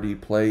party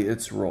play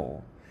its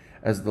role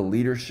as the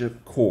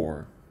leadership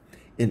core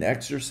in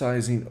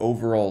exercising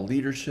overall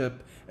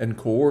leadership and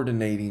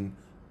coordinating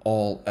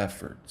all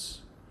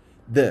efforts.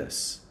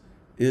 This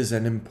is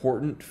an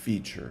important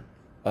feature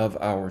of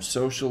our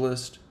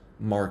socialist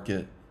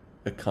market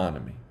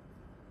economy.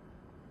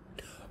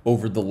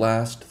 Over the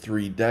last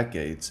 3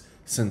 decades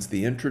since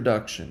the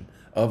introduction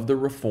of the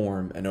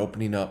reform and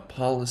opening up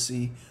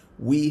policy,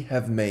 we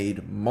have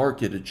made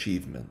market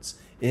achievements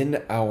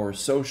in our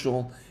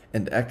social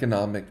and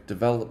economic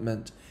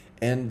development,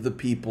 and the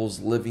people's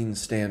living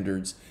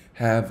standards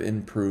have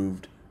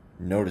improved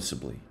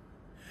noticeably.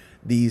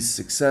 These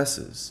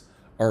successes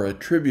are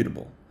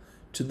attributable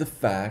to the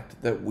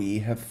fact that we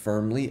have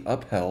firmly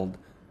upheld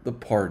the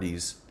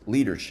party's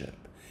leadership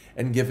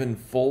and given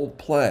full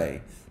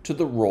play to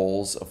the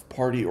roles of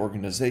party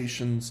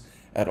organizations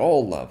at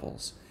all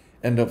levels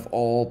and of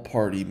all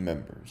party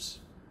members.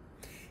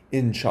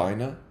 In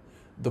China,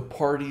 the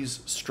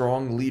party's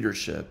strong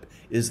leadership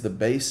is the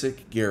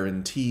basic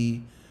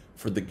guarantee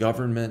for the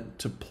government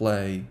to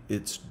play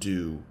its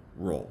due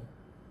role.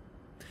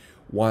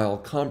 While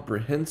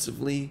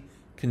comprehensively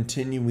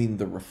continuing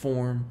the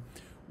reform,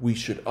 we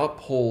should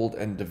uphold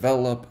and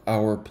develop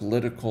our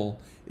political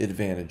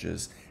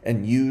advantages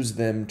and use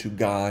them to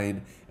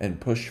guide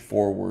and push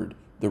forward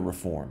the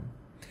reform.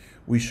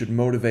 We should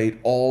motivate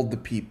all the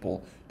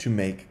people to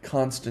make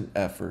constant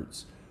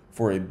efforts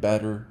for a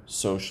better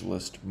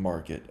socialist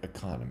market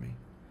economy.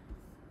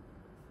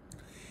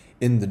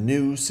 In the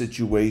new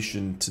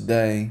situation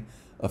today,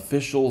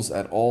 officials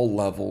at all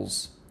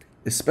levels,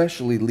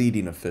 especially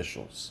leading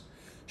officials,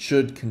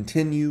 should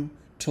continue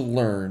to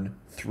learn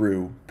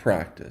through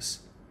practice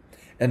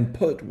and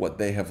put what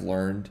they have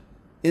learned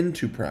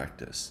into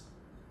practice,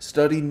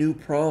 study new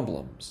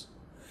problems,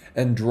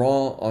 and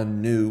draw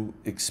on new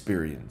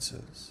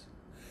experiences.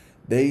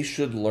 They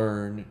should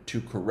learn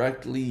to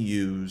correctly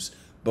use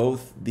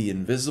both the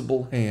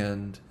invisible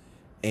hand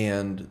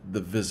and the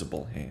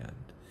visible hand,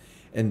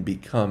 and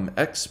become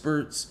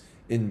experts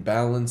in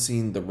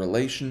balancing the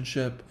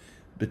relationship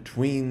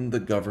between the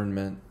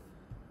government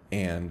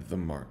and the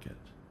market.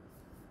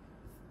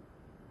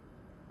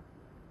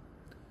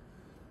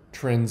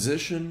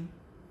 Transition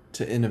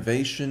to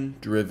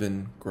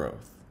innovation-driven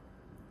growth.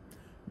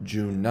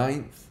 June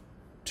 9th,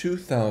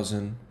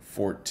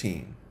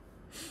 2014.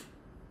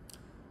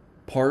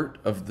 Part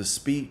of the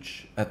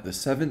speech at the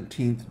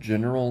 17th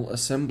General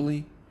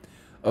Assembly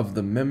of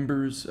the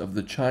members of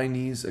the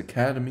Chinese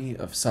Academy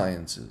of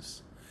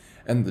Sciences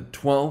and the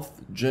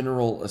 12th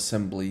General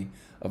Assembly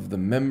of the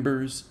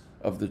members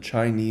of the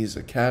Chinese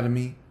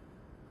Academy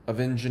of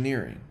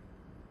Engineering.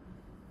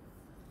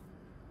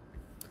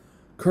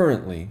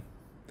 Currently,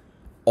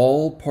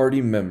 all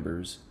party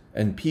members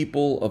and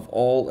people of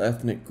all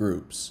ethnic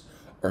groups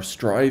are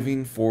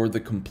striving for the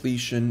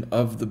completion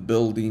of the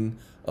building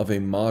of a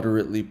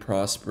moderately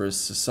prosperous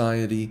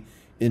society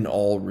in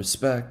all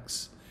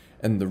respects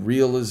and the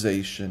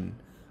realization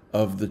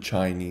of the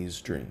Chinese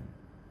dream.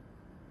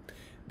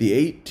 The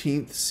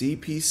 18th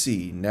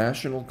CPC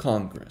National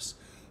Congress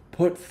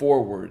put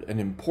forward an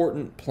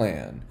important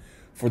plan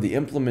for the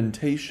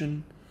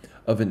implementation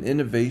of an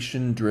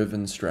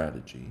innovation-driven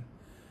strategy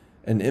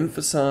and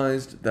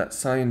emphasized that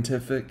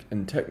scientific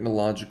and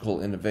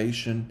technological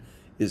innovation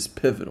is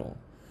pivotal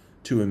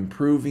to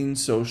improving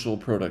social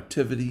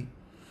productivity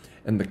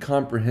and the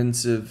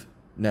comprehensive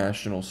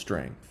national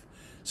strength,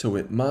 so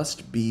it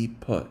must be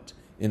put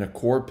in a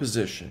core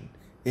position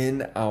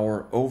in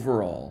our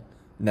overall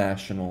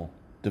national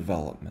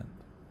development.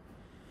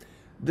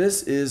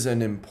 This is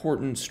an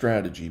important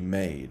strategy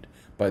made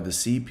by the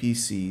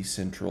CPC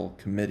Central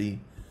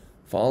Committee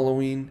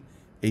following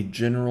a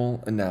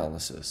general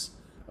analysis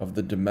of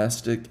the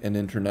domestic and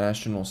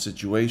international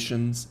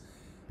situations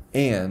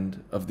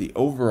and of the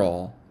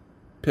overall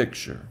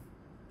picture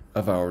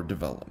of our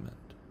development.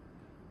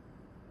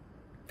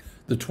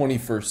 The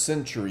 21st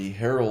century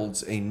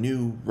heralds a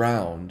new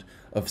round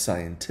of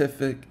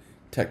scientific,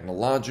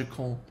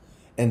 technological,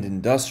 and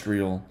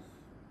industrial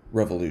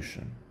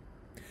revolution.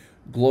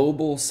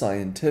 Global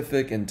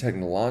scientific and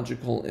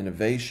technological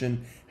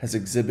innovation has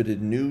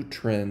exhibited new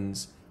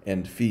trends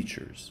and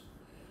features.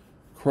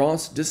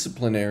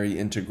 Cross-disciplinary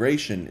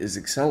integration is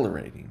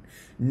accelerating.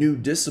 New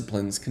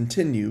disciplines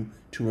continue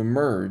to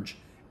emerge,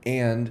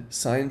 and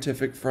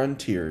scientific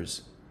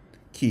frontiers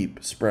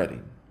keep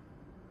spreading.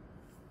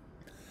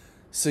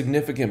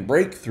 Significant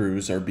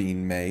breakthroughs are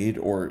being made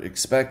or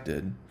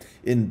expected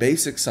in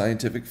basic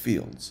scientific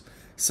fields,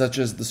 such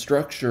as the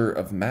structure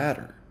of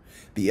matter,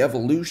 the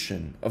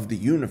evolution of the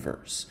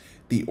universe,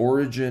 the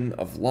origin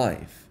of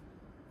life,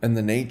 and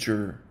the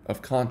nature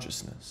of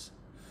consciousness.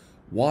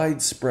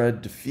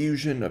 Widespread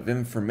diffusion of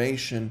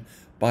information,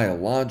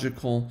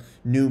 biological,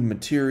 new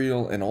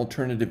material, and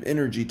alternative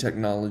energy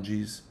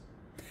technologies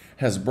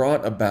has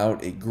brought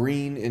about a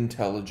green,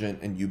 intelligent,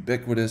 and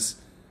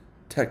ubiquitous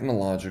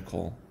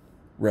technological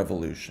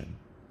revolution.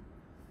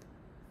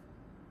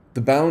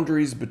 The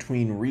boundaries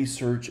between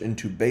research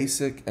into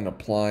basic and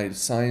applied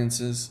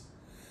sciences,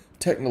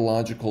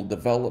 technological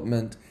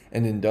development,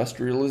 and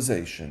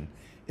industrialization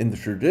in the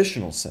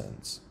traditional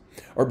sense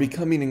are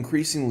becoming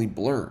increasingly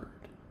blurred.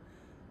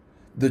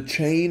 The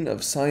chain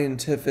of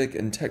scientific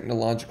and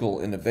technological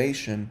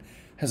innovation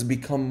has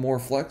become more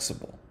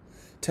flexible.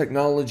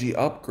 Technology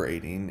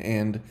upgrading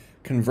and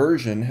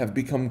conversion have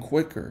become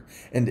quicker,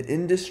 and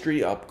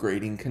industry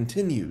upgrading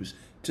continues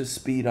to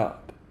speed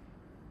up.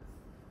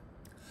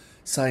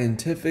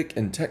 Scientific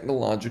and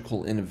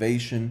technological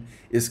innovation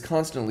is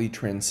constantly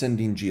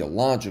transcending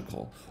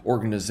geological,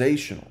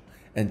 organizational,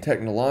 and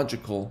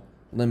technological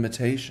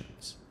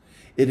limitations.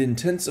 It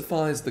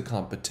intensifies the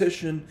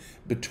competition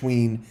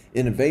between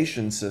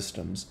innovation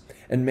systems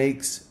and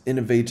makes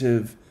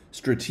innovative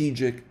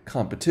strategic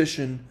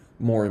competition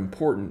more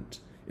important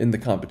in the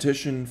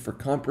competition for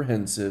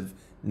comprehensive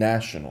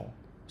national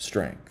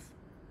strength.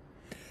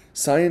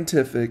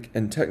 Scientific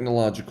and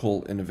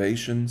technological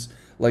innovations,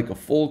 like a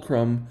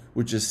fulcrum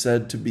which is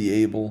said to be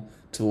able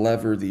to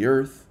lever the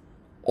earth,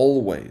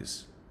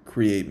 always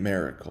create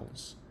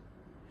miracles.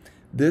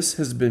 This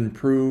has been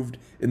proved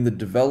in the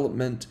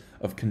development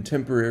of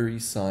contemporary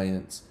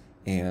science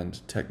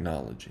and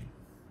technology.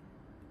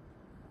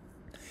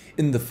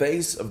 In the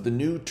face of the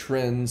new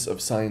trends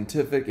of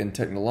scientific and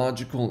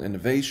technological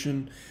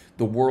innovation,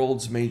 the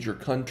world's major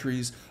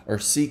countries are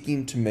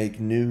seeking to make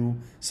new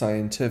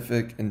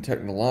scientific and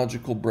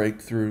technological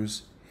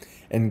breakthroughs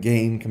and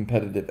gain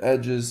competitive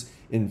edges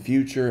in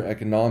future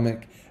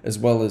economic as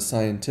well as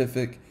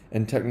scientific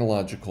and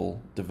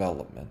technological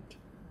development.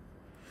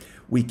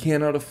 We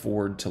cannot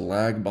afford to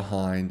lag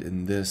behind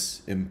in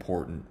this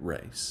important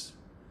race.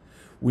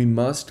 We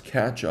must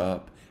catch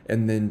up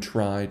and then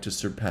try to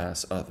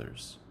surpass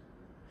others.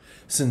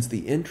 Since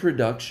the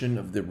introduction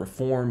of the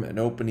reform and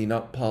opening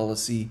up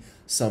policy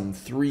some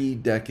 3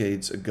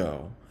 decades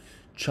ago,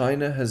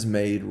 China has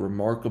made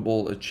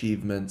remarkable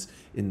achievements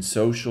in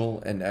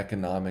social and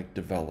economic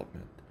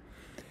development.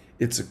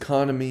 Its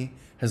economy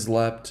has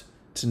leapt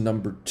to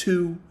number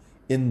 2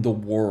 in the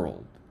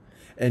world,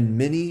 and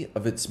many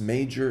of its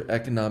major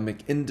economic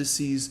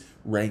indices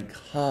rank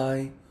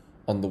high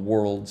on the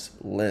world's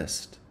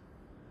list.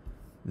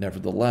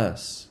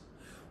 Nevertheless,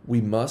 we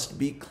must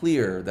be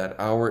clear that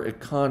our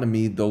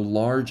economy, though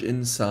large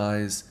in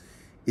size,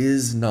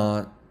 is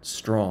not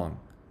strong.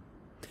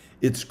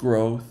 Its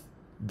growth,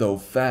 though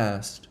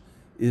fast,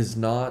 is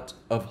not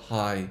of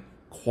high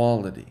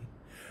quality.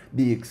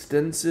 The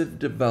extensive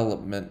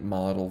development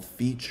model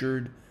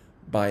featured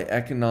by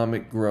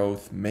economic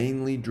growth,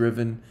 mainly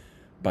driven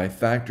by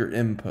factor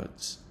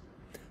inputs,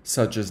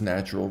 such as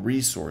natural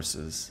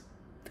resources,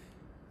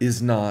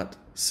 is not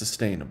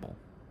sustainable.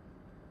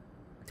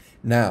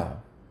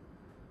 Now,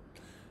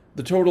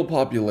 the total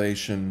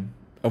population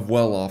of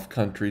well-off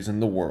countries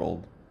in the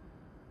world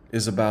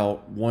is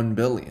about 1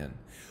 billion,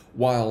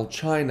 while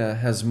China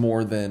has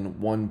more than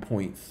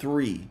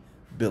 1.3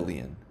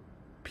 billion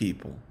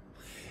people.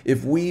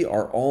 If we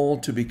are all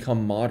to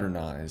become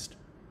modernized,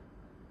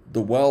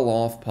 the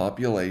well-off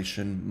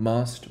population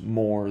must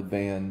more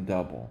than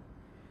double.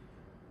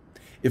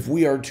 If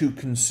we are to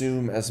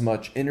consume as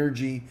much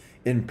energy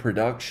in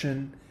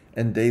production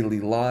and daily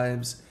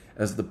lives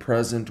as the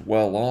present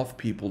well-off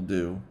people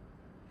do,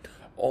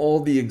 all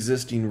the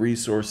existing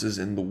resources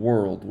in the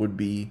world would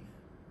be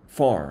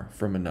far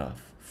from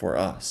enough for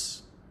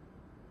us.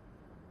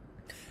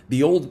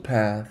 The old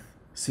path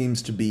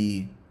seems to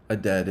be a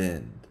dead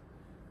end.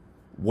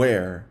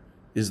 Where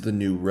is the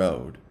new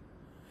road?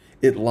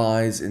 It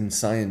lies in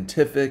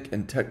scientific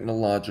and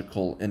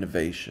technological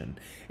innovation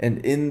and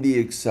in the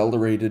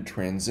accelerated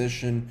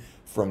transition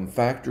from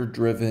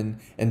factor-driven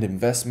and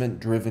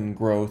investment-driven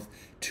growth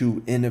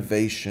to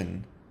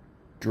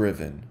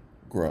innovation-driven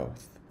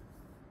growth.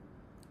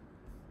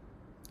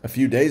 A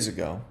few days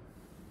ago,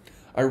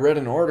 I read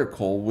an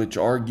article which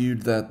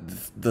argued that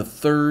the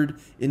third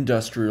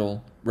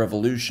industrial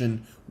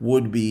revolution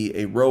would be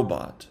a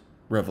robot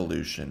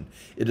revolution.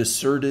 It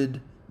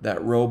asserted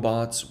that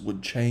robots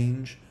would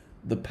change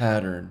the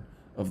pattern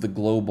of the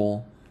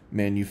global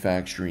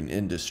manufacturing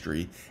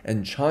industry,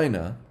 and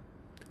China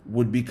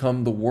would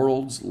become the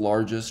world's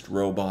largest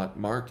robot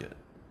market.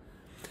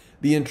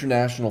 The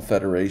International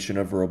Federation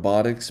of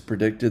Robotics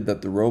predicted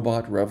that the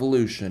robot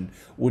revolution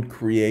would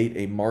create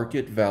a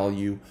market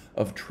value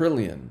of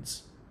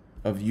trillions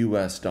of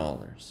US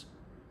dollars.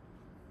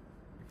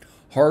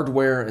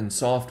 Hardware and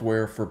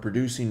software for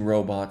producing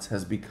robots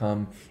has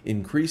become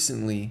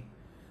increasingly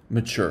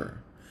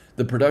mature.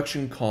 The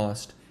production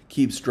cost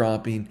keeps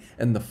dropping,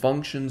 and the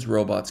functions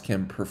robots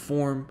can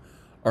perform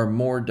are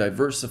more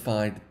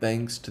diversified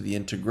thanks to the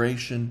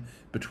integration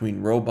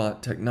between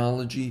robot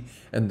technology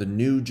and the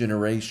new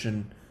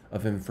generation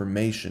of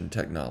information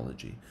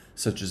technology,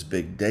 such as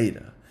big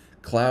data,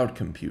 cloud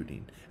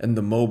computing, and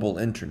the mobile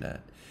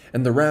internet,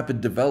 and the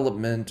rapid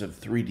development of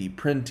 3D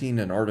printing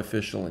and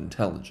artificial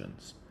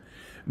intelligence.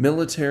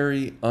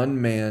 Military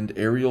unmanned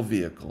aerial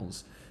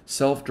vehicles,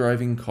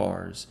 self-driving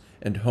cars,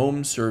 and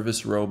home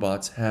service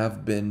robots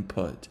have been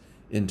put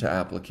into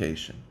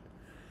application.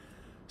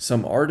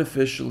 Some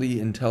artificially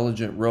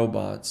intelligent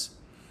robots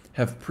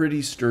have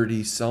pretty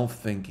sturdy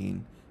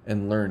self-thinking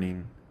and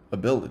learning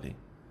ability.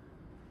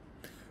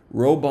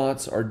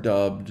 Robots are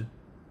dubbed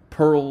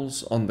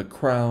pearls on the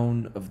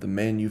crown of the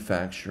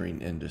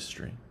manufacturing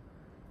industry.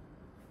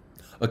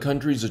 A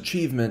country's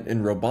achievement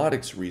in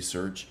robotics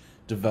research,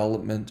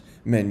 development,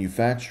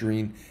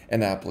 manufacturing,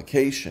 and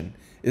application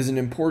is an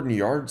important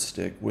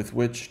yardstick with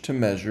which to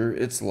measure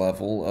its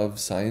level of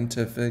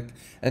scientific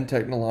and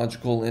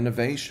technological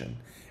innovation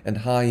and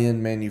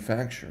high-end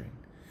manufacturing.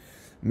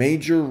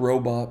 Major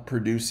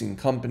robot-producing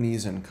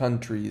companies and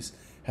countries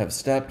have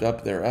stepped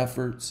up their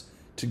efforts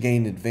to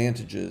gain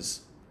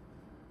advantages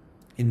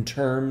in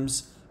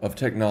terms of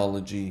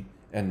technology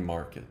and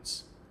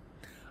markets.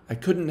 I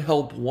couldn't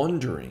help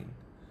wondering,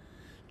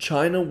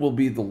 China will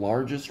be the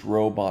largest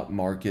robot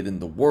market in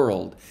the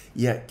world,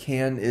 yet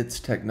can its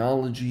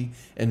technology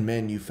and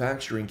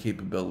manufacturing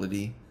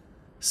capability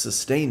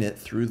sustain it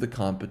through the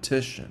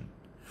competition?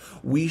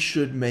 We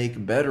should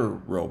make better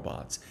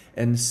robots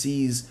and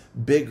seize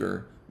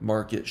bigger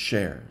market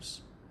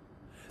shares.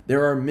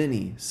 There are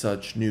many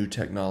such new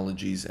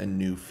technologies and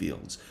new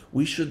fields.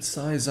 We should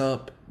size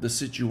up the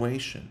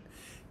situation,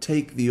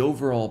 take the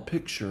overall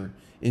picture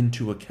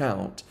into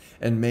account,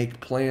 and make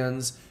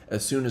plans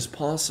as soon as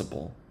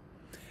possible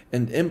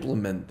and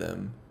implement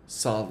them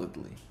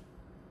solidly.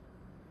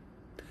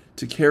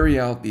 To carry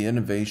out the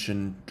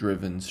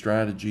innovation-driven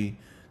strategy,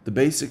 the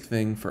basic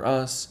thing for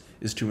us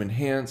is to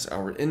enhance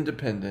our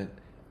independent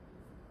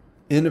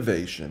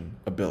innovation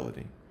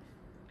ability.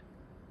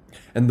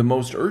 And the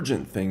most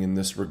urgent thing in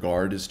this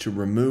regard is to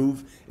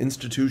remove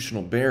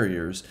institutional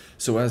barriers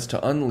so as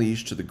to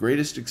unleash to the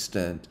greatest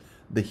extent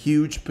the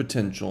huge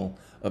potential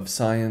of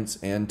science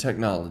and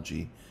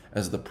technology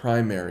as the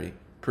primary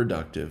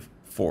productive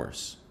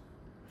force.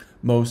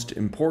 Most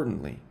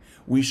importantly,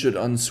 we should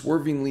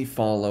unswervingly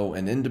follow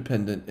an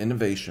independent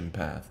innovation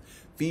path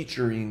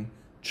featuring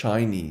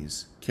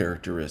Chinese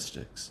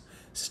characteristics.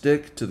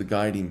 Stick to the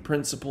guiding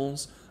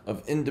principles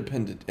of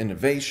independent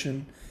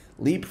innovation,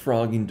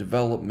 leapfrogging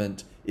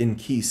development in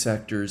key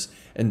sectors,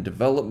 and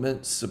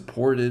development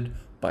supported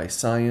by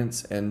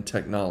science and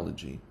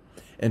technology,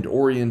 and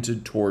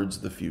oriented towards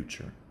the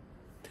future.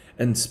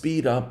 And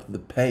speed up the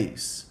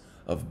pace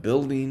of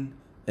building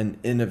an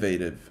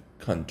innovative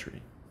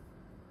country.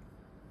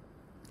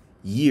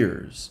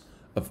 Years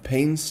of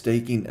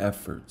painstaking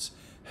efforts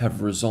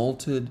have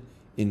resulted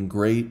in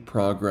great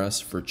progress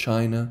for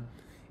China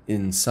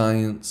in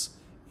science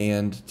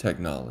and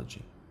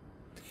technology.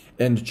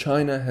 And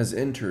China has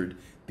entered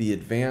the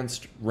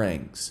advanced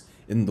ranks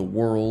in the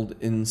world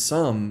in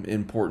some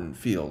important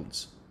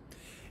fields.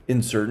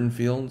 In certain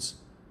fields,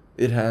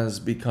 it has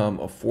become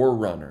a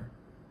forerunner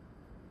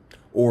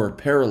or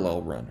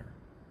parallel runner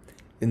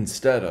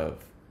instead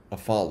of a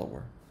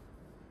follower.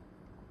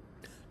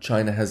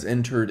 China has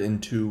entered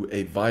into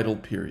a vital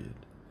period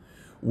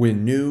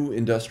when new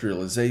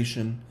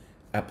industrialization,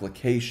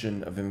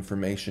 application of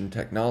information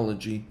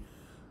technology,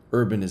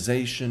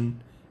 urbanization,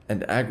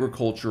 and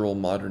agricultural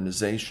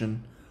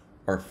modernization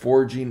are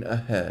forging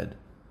ahead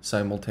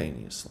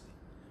simultaneously,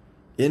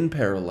 in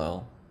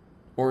parallel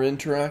or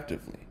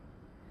interactively.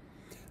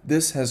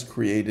 This has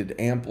created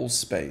ample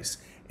space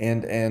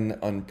and an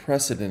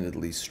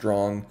unprecedentedly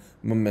strong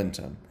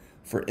momentum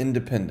for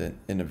independent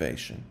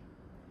innovation.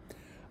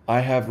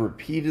 I have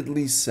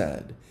repeatedly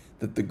said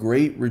that the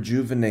great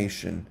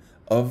rejuvenation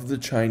of the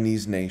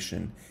Chinese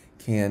nation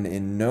can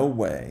in no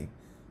way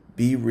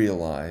be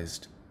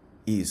realized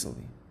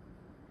easily.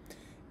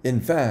 In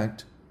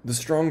fact, the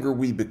stronger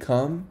we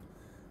become,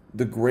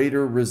 the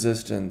greater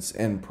resistance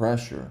and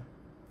pressure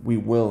we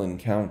will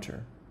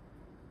encounter.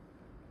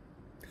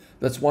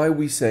 That's why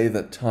we say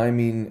that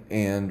timing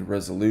and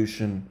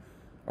resolution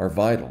are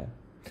vital,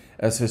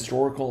 as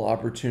historical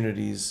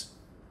opportunities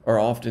are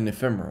often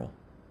ephemeral.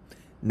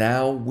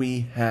 Now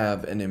we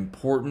have an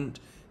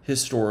important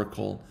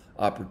historical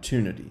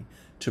opportunity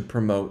to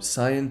promote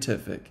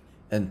scientific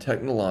and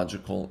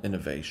technological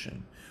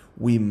innovation.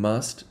 We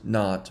must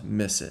not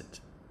miss it,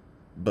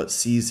 but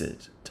seize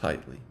it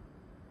tightly.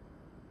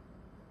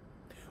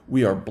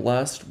 We are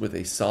blessed with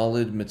a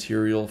solid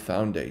material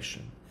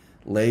foundation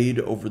laid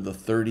over the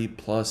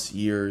 30-plus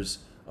years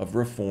of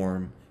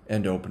reform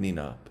and opening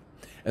up,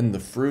 and the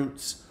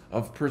fruits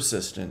of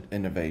persistent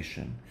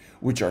innovation,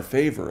 which are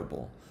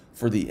favorable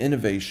for the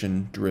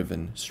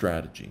innovation-driven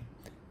strategy.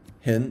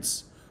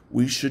 Hence,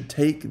 we should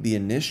take the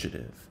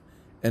initiative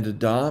and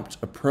adopt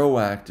a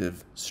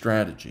proactive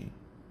strategy.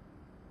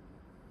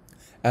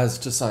 As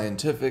to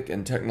scientific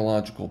and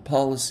technological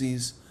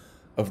policies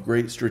of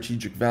great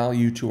strategic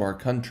value to our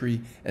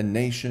country and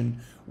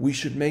nation, we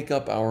should make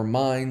up our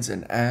minds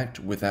and act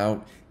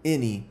without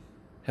any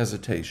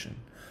hesitation.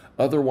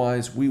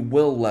 Otherwise, we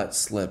will let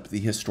slip the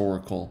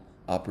historical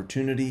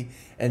opportunity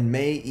and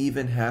may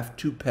even have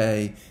to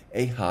pay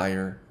a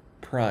higher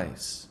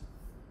price.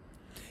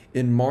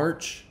 In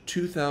March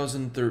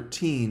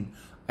 2013,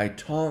 I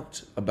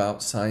talked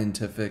about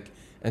scientific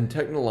and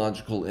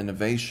technological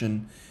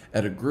innovation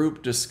at a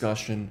group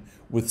discussion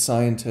with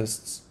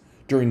scientists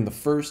during the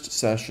first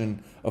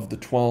session of the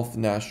 12th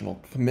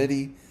National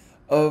Committee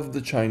of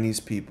the Chinese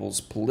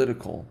People's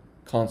Political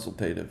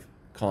Consultative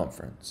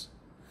Conference.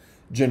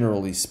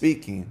 Generally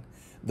speaking,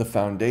 the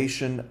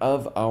foundation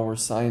of our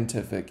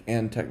scientific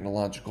and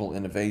technological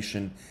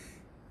innovation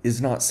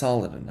is not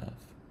solid enough.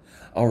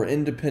 Our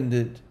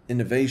independent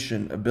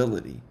innovation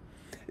ability,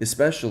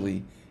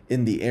 especially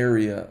in the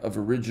area of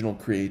original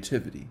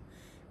creativity,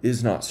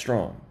 is not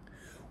strong.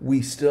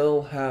 We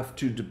still have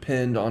to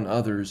depend on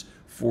others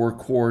for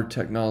core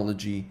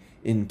technology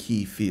in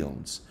key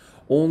fields.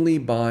 Only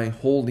by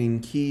holding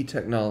key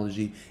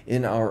technology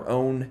in our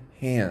own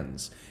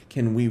hands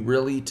can we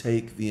really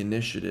take the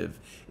initiative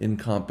in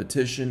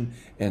competition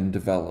and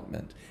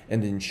development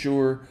and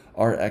ensure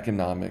our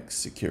economic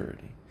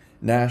security,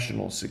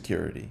 national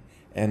security,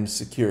 and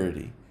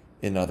security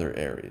in other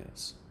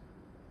areas.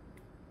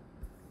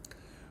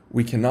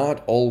 We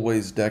cannot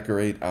always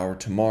decorate our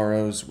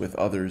tomorrows with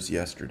others'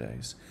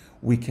 yesterdays.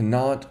 We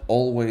cannot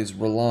always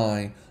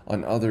rely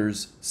on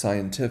others'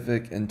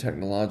 scientific and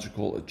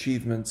technological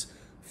achievements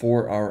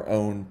for our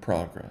own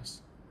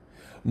progress.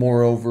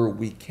 Moreover,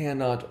 we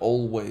cannot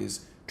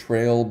always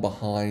trail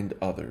behind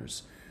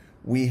others.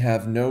 We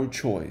have no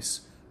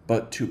choice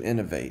but to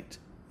innovate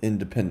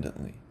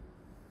independently.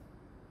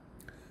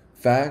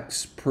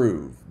 Facts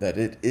prove that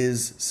it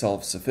is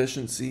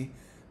self-sufficiency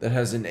that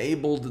has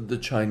enabled the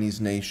Chinese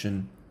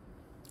nation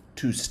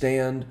to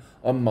stand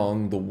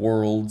among the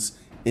world's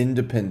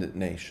independent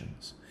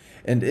nations.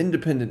 And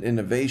independent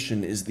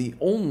innovation is the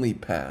only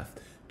path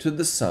to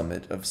the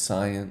summit of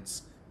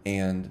science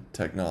and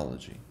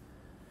technology.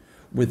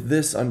 With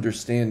this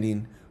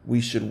understanding,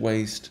 we should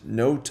waste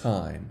no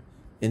time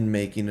in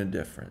making a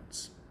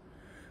difference.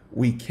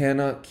 We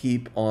cannot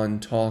keep on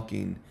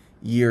talking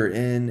year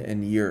in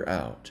and year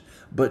out,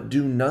 but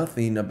do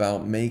nothing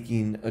about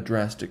making a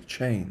drastic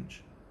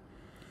change.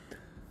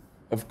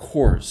 Of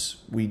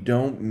course, we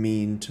don't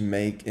mean to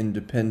make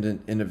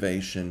independent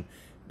innovation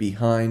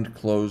behind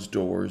closed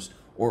doors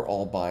or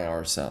all by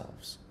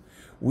ourselves.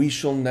 We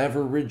shall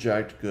never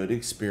reject good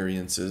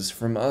experiences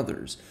from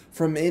others,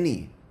 from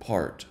any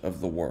part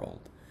of the world.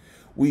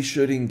 We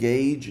should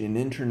engage in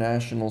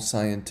international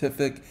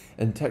scientific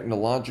and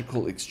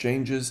technological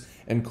exchanges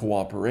and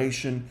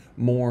cooperation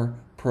more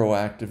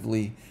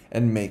proactively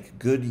and make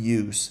good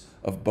use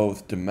of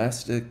both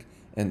domestic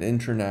and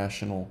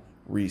international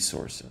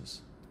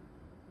resources.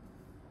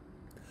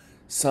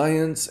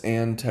 Science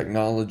and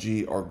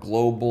technology are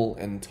global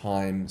and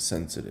time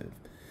sensitive,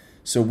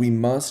 so we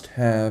must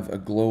have a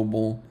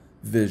global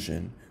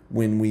vision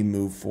when we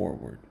move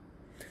forward.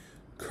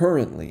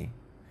 Currently,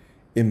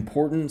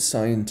 important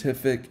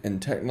scientific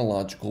and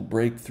technological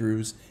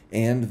breakthroughs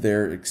and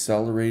their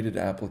accelerated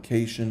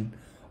application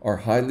are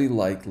highly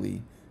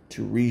likely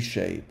to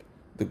reshape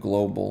the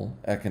global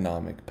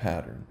economic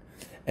pattern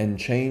and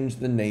change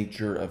the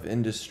nature of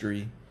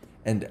industry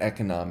and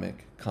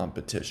economic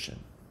competition.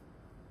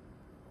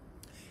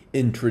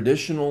 In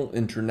traditional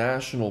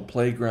international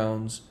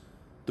playgrounds,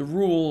 the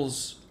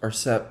rules are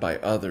set by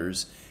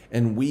others,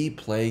 and we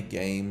play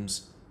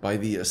games by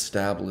the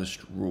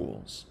established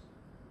rules.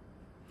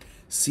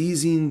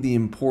 Seizing the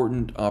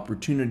important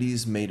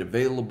opportunities made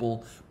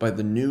available by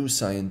the new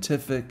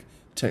scientific,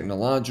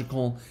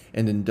 technological,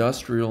 and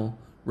industrial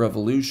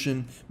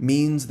revolution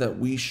means that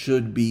we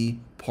should be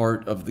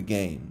part of the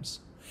games.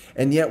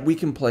 And yet we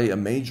can play a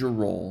major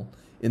role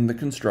in the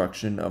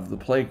construction of the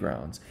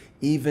playgrounds,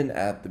 even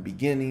at the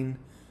beginning,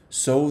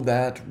 so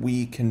that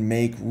we can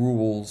make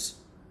rules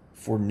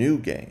for new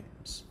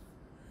games.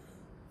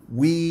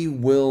 We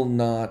will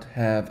not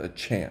have a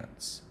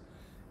chance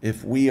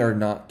if we are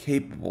not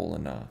capable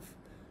enough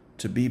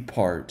to be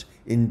part,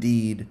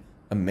 indeed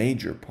a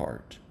major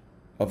part,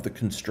 of the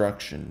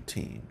construction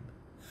team.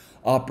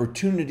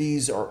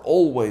 Opportunities are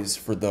always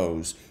for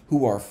those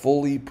who are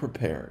fully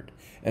prepared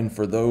and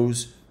for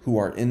those who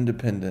are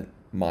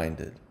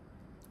independent-minded,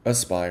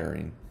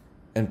 aspiring,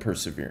 and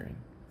persevering.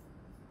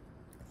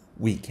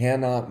 We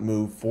cannot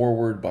move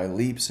forward by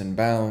leaps and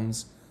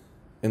bounds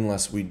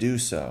unless we do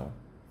so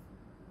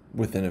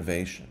with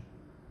innovation.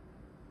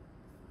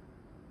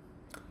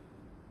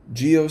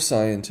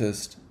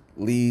 Geoscientist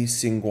Li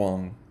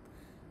Xinguang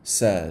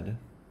said,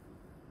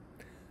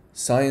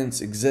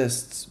 "Science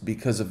exists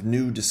because of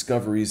new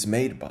discoveries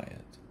made by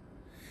it.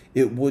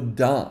 It would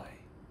die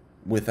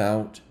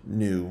without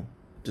new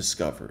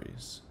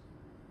discoveries."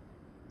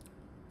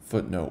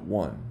 Footnote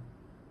 1.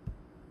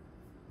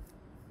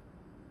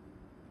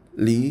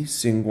 Li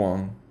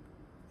Xinguang,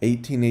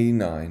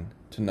 1889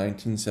 to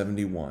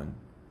 1971,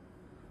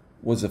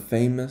 was a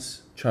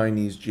famous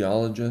Chinese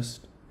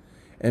geologist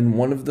and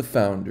one of the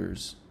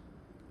founders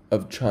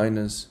of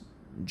China's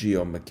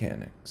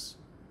geomechanics.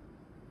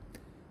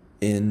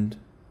 End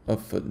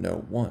of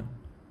footnote 1.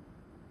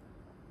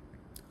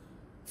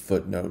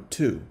 Footnote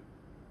 2.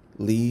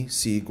 Li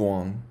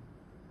Siguang.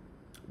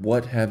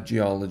 What have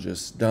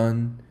geologists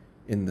done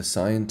in the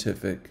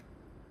scientific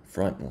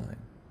frontline?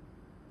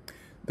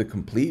 The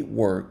complete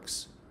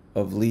works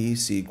of Li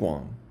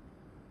Siguang,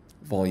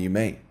 Volume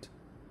 8,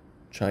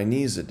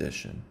 Chinese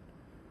edition,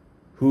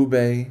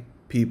 Hubei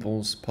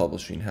People's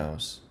Publishing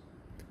House,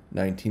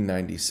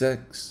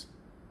 1996,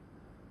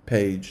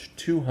 page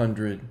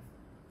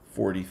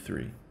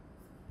 243.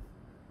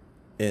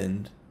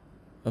 End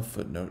of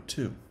footnote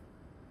 2.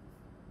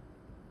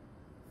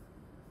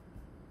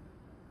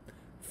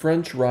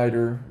 French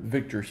writer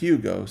Victor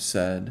Hugo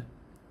said,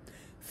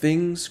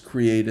 "Things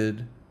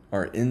created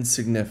are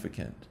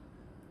insignificant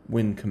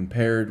when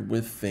compared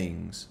with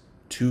things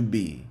to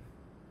be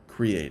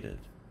created."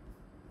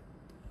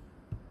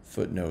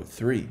 Footnote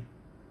 3.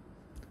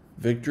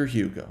 Victor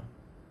Hugo,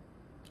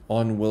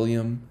 on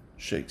William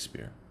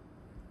Shakespeare.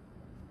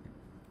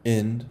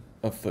 End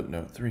of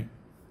footnote 3.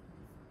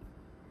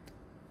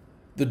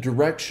 The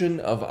direction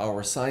of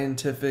our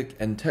scientific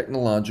and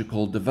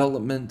technological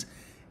development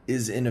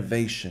is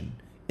innovation,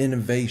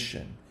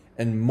 innovation,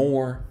 and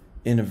more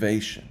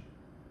innovation.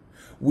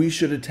 We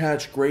should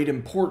attach great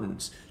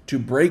importance to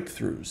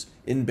breakthroughs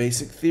in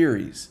basic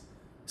theories,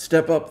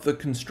 step up the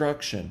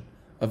construction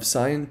of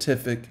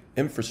scientific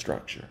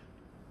infrastructure,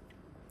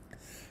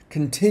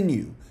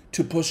 continue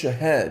to push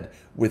ahead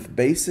with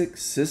basic,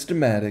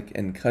 systematic,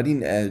 and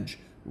cutting-edge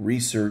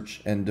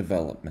research and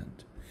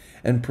development,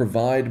 and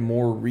provide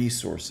more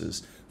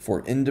resources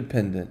for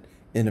independent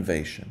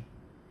innovation.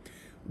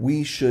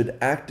 We should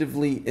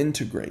actively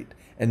integrate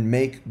and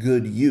make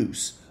good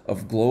use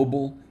of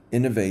global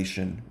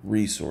innovation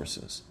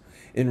resources.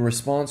 In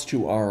response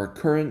to our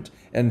current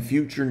and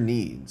future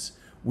needs,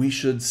 we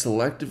should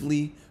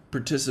selectively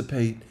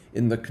participate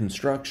in the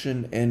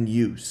construction and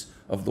use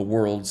of the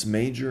world's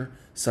major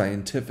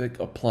scientific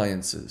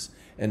appliances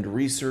and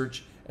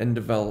research and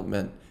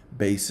development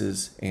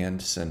bases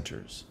and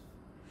centers.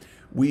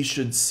 We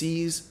should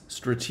seize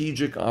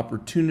strategic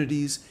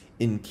opportunities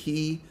in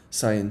key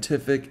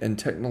scientific and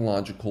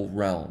technological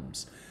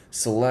realms,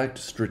 select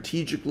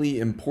strategically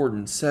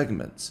important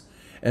segments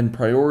and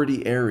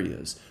priority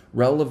areas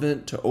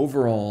relevant to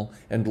overall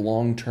and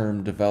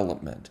long-term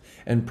development,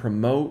 and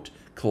promote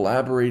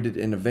collaborated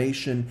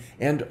innovation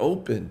and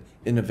open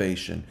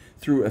innovation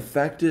through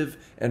effective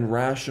and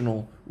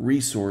rational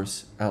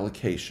resource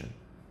allocation.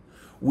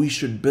 We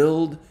should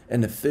build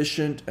an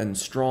efficient and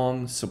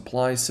strong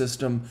supply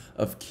system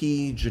of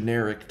key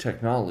generic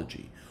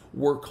technology,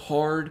 work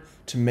hard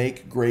to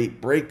make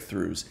great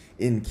breakthroughs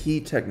in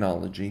key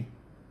technology,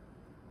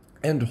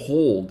 and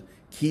hold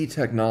key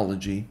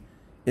technology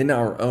in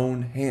our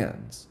own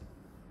hands.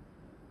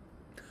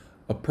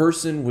 A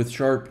person with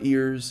sharp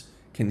ears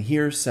can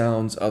hear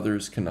sounds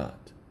others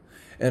cannot,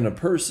 and a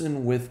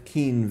person with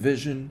keen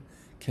vision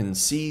can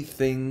see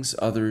things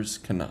others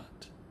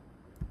cannot.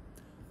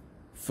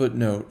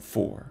 Footnote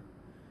 4.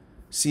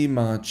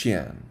 Sima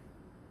Qian.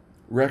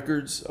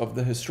 Records of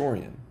the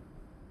Historian.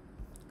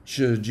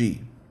 Shi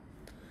Ji.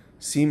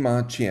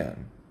 Sima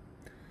Qian.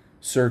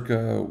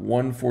 Circa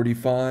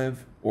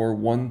 145 or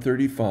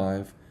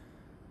 135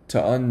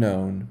 to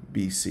unknown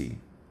BC.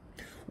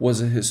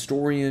 Was a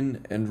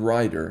historian and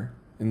writer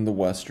in the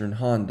Western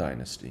Han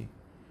Dynasty.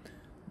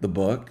 The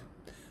book,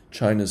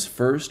 China's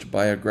first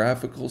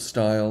biographical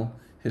style,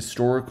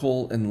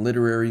 historical and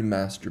literary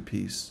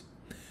masterpiece,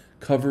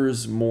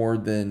 covers more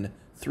than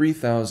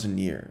 3,000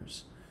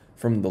 years,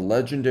 from the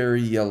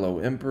legendary Yellow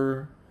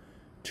Emperor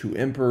to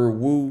Emperor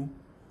Wu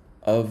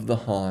of the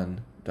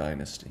Han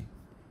Dynasty.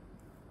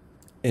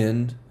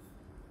 End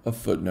of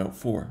footnote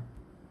 4.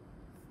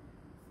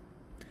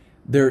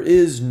 There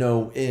is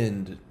no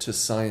end to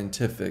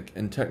scientific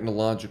and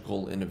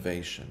technological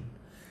innovation.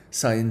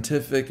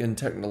 Scientific and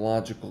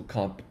technological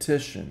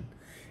competition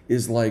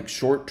is like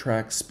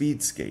short-track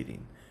speed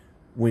skating.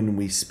 When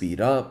we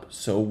speed up,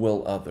 so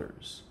will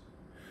others.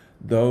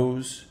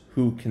 Those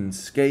who can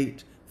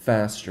skate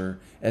faster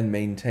and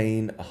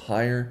maintain a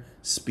higher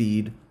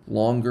speed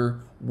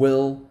longer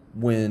will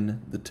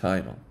win the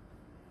title.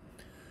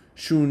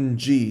 Shun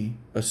Ji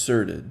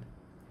asserted,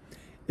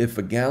 "If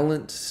a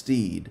gallant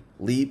steed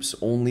leaps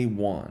only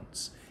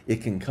once,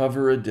 it can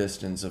cover a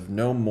distance of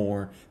no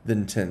more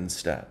than 10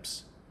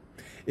 steps.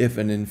 If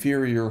an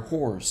inferior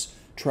horse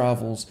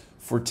travels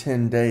for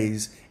 10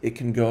 days, it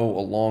can go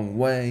a long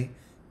way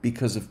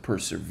because of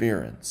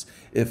perseverance.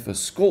 If a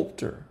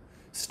sculptor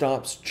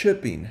stops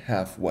chipping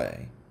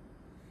halfway,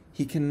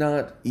 he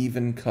cannot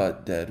even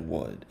cut dead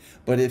wood.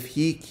 But if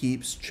he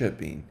keeps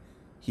chipping,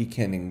 he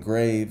can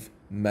engrave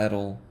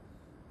metal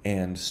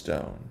and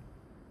stone."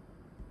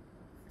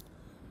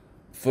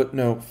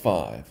 Footnote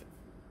 5.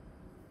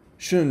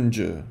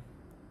 Shunzhi,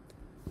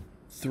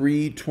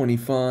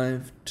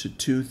 325 to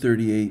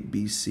 238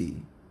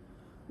 BC,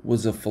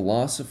 was a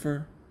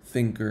philosopher,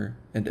 thinker,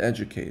 and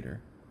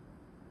educator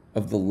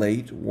of the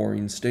late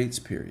Warring States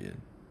period.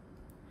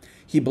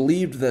 He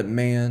believed that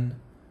man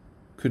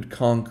could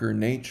conquer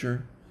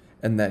nature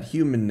and that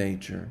human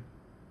nature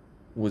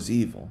was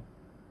evil.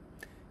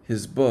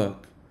 His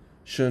book,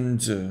 Sun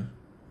Tzu,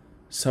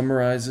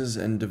 summarizes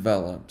and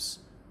develops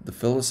the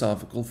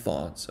philosophical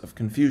thoughts of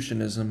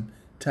Confucianism,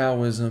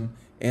 Taoism,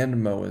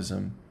 and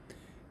Moism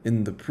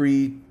in the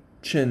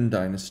pre-Qin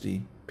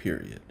dynasty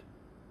period.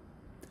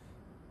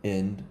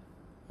 End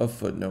of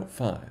footnote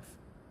 5.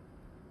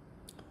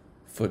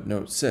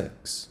 Footnote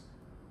 6.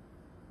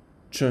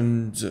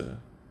 Sun Tzu,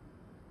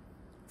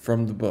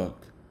 from the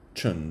book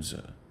Sun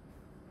Tzu.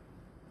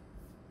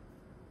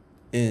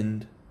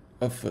 End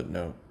of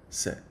footnote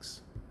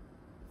 6.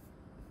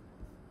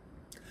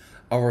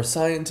 Our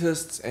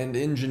scientists and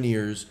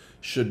engineers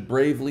should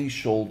bravely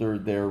shoulder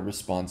their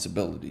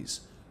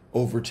responsibilities,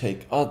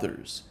 overtake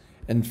others,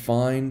 and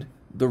find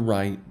the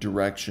right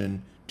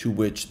direction to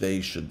which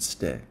they should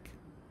stick.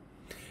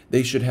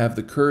 They should have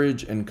the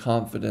courage and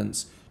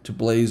confidence to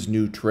blaze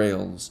new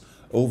trails,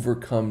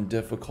 overcome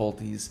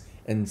difficulties,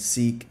 and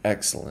seek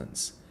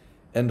excellence,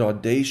 and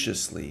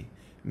audaciously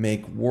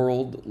make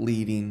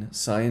world-leading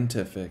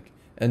scientific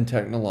and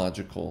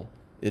technological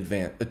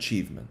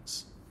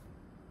achievements.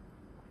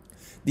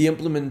 The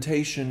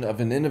implementation of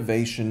an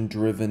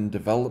innovation-driven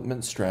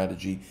development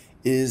strategy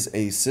is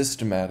a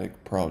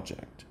systematic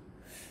project.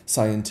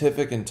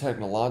 Scientific and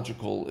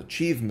technological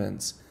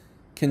achievements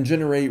can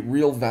generate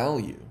real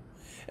value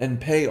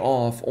and pay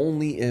off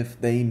only if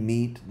they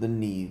meet the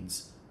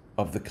needs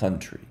of the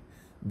country,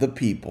 the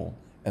people,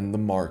 and the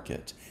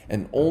market,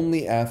 and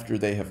only after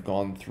they have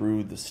gone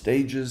through the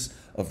stages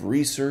of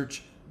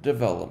research,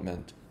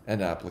 development,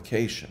 and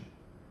application.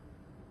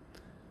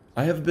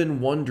 I have been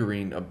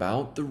wondering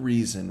about the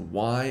reason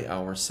why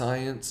our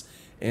science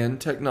and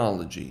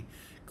technology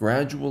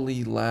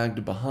gradually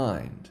lagged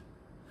behind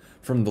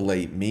from the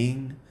late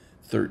Ming,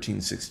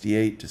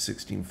 1368 to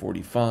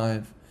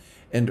 1645,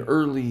 and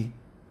early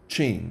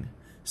Qing,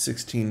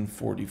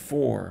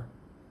 1644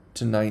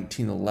 to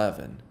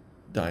 1911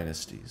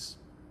 dynasties.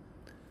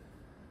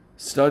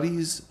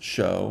 Studies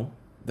show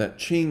that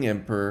Qing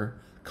Emperor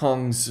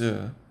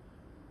Kangxi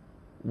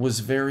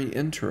was very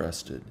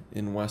interested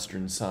in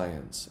Western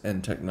science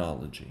and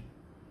technology.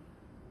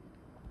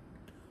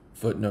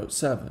 Footnote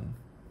 7.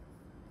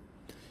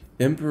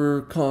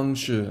 Emperor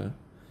Kangxi,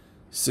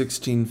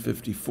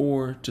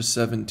 1654 to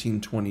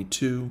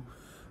 1722,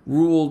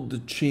 ruled the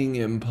Qing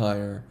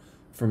Empire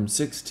from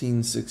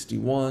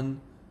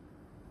 1661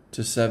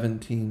 to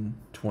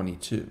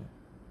 1722.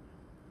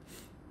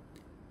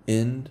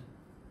 End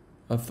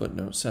of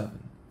footnote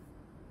 7.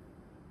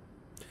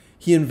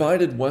 He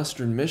invited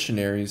Western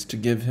missionaries to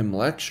give him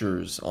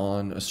lectures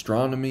on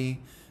astronomy,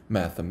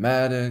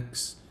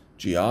 mathematics,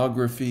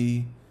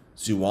 geography,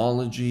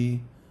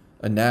 zoology,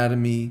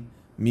 anatomy,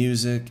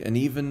 music, and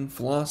even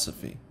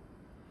philosophy.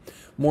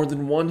 More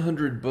than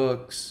 100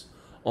 books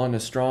on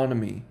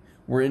astronomy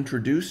were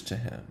introduced to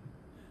him.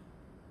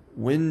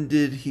 When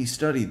did he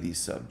study these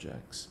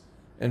subjects,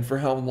 and for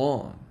how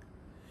long?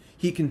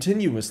 He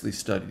continuously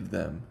studied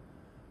them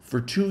for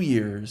 2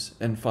 years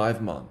and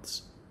 5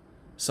 months,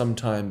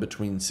 sometime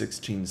between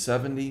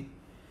 1670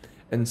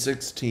 and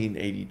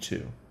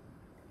 1682.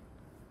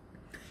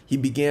 He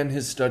began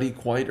his study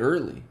quite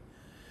early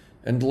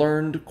and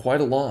learned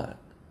quite a lot.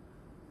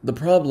 The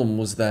problem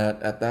was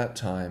that, at that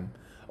time,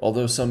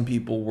 although some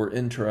people were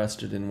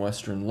interested in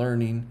Western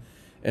learning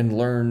and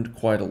learned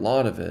quite a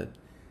lot of it,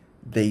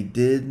 they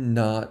did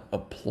not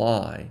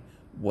apply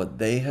what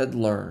they had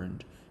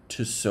learned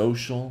to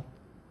social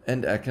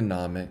and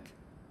economic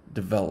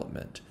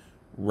development.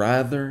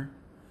 Rather,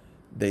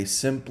 they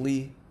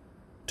simply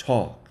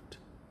talked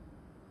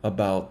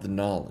about the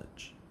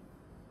knowledge.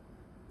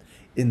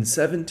 In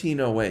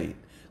 1708,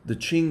 the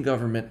Qing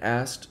government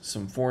asked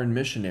some foreign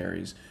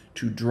missionaries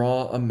to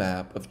draw a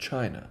map of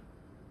China.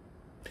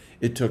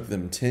 It took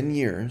them 10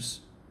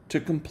 years to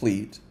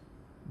complete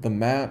the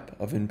map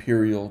of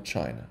Imperial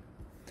China,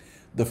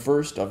 the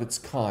first of its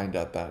kind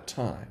at that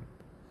time.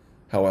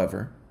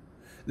 However,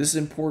 this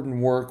important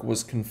work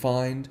was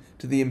confined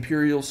to the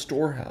imperial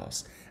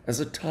storehouse as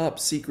a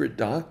top-secret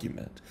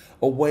document,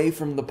 away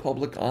from the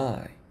public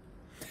eye.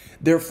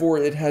 Therefore,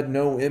 it had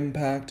no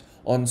impact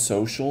on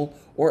social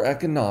or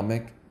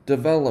economic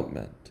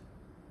development.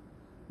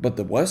 But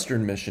the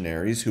Western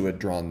missionaries who had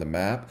drawn the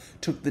map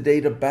took the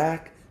data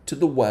back to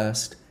the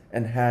West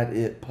and had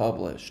it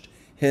published.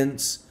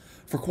 Hence,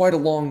 for quite a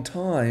long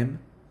time,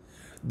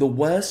 the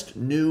West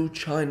knew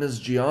China's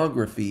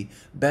geography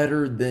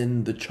better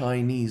than the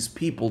Chinese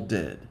people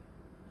did.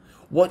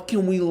 What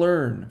can we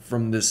learn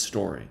from this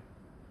story?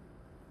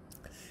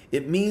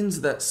 It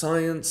means that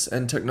science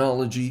and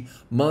technology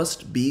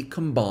must be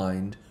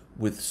combined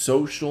with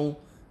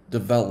social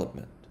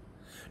development.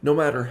 No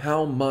matter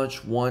how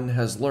much one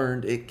has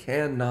learned, it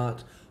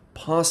cannot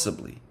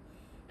possibly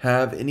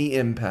have any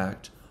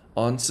impact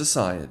on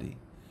society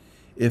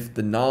if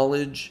the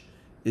knowledge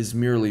is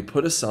merely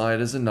put aside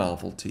as a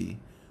novelty,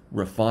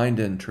 refined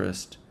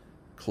interest,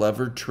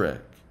 clever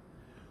trick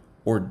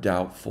or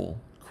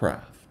doubtful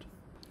craft.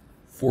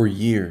 For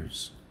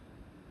years,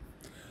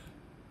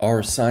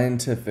 our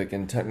scientific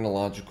and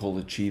technological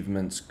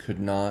achievements could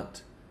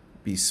not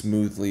be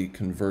smoothly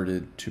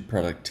converted to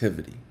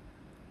productivity.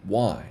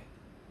 Why?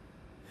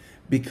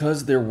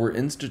 Because there were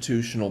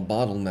institutional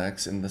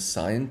bottlenecks in the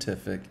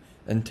scientific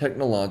and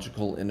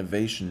technological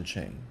innovation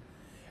chain,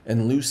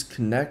 and loose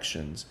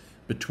connections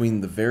between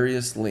the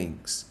various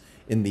links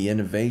in the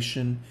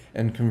innovation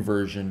and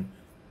conversion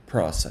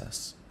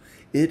process.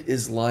 It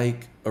is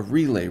like a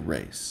relay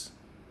race.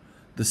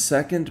 The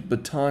second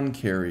baton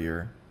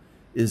carrier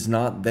is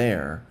not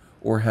there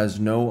or has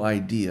no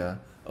idea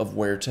of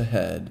where to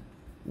head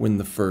when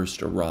the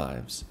first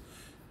arrives.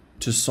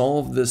 To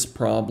solve this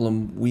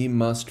problem, we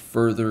must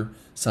further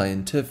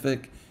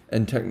scientific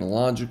and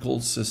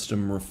technological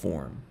system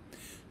reform,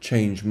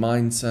 change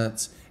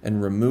mindsets,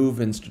 and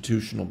remove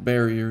institutional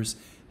barriers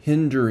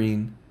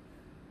hindering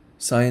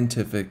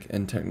scientific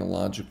and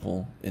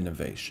technological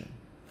innovation.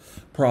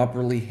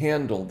 Properly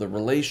handle the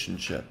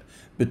relationship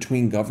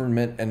between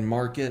government and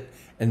market,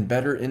 and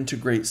better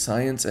integrate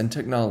science and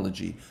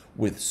technology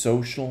with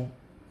social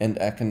and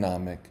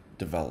economic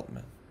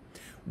development.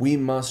 We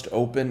must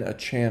open a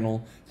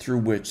channel through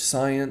which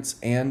science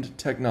and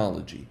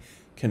technology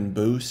can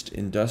boost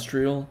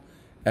industrial,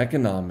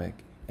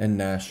 economic, and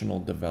national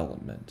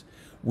development.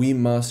 We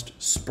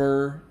must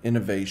spur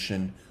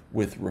innovation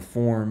with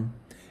reform,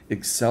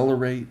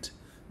 accelerate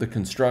the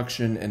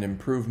construction and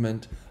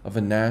improvement of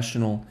a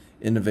national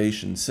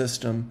innovation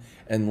system,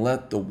 and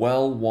let the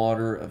well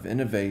water of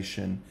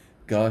innovation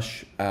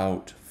gush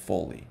out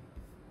fully.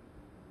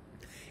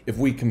 If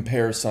we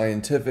compare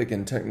scientific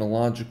and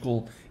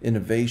technological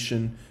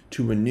innovation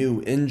to a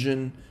new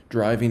engine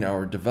driving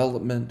our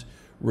development,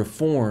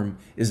 reform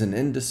is an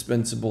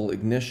indispensable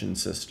ignition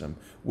system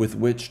with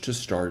which to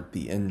start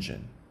the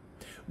engine.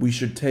 We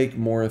should take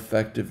more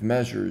effective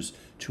measures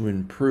to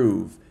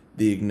improve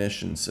the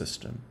ignition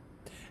system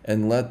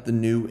and let the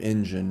new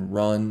engine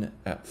run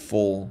at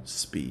full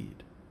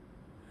speed.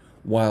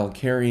 While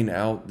carrying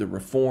out the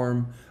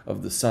reform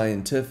of the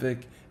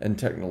scientific and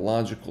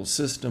technological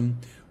system,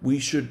 we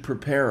should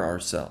prepare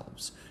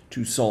ourselves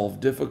to solve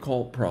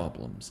difficult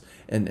problems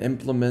and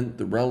implement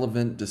the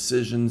relevant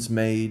decisions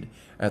made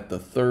at the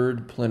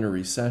third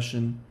plenary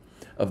session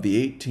of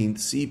the 18th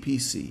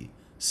CPC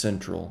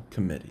Central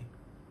Committee.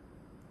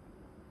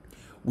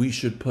 We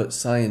should put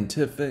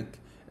scientific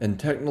and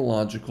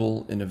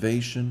technological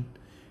innovation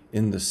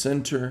in the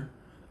center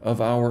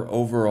of our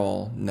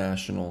overall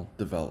national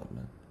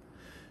development.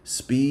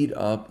 Speed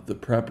up the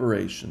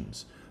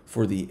preparations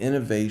for the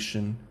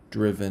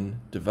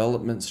innovation-driven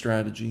development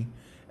strategy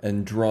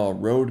and draw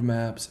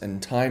roadmaps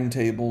and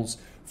timetables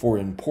for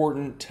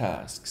important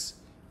tasks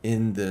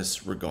in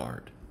this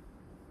regard.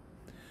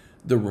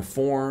 The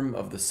reform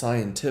of the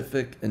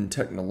scientific and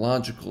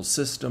technological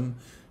system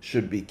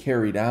should be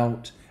carried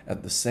out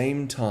at the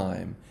same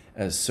time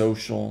as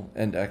social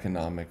and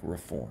economic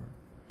reform.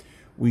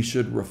 We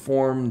should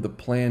reform the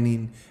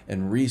planning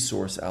and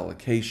resource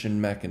allocation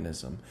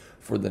mechanism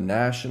for the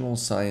national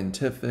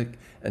scientific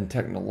and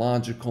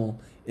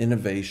technological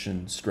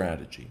innovation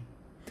strategy,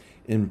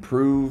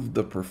 improve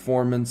the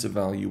performance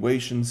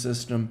evaluation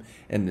system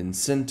and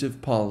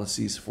incentive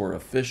policies for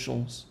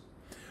officials,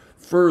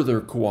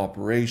 further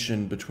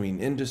cooperation between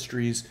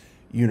industries,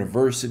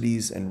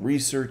 universities, and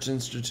research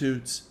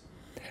institutes,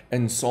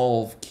 and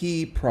solve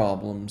key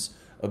problems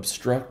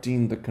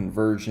obstructing the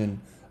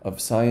conversion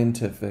of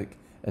scientific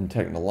and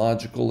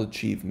technological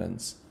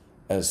achievements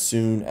as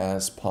soon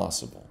as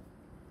possible.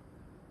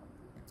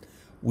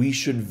 We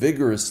should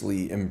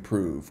vigorously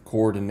improve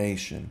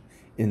coordination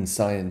in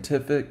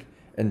scientific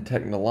and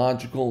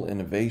technological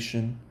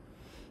innovation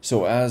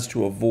so as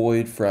to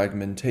avoid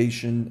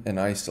fragmentation and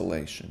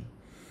isolation,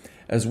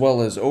 as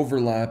well as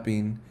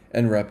overlapping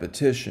and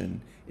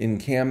repetition in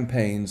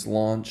campaigns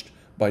launched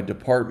by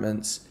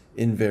departments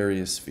in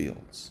various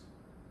fields.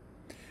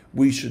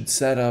 We should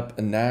set up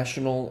a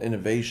national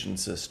innovation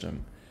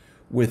system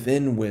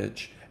within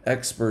which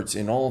experts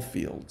in all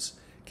fields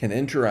can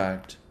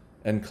interact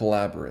and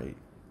collaborate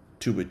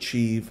to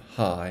achieve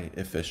high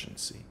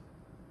efficiency.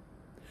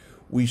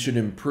 We should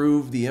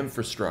improve the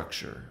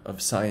infrastructure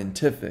of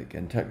scientific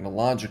and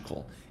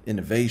technological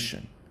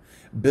innovation,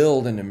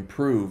 build and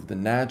improve the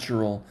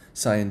natural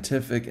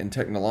scientific and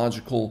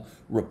technological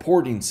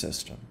reporting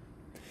system,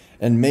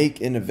 and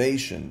make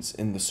innovations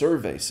in the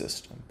survey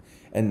system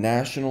and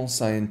national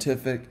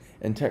scientific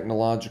and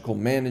technological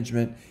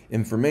management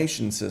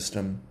information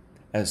system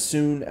as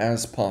soon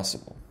as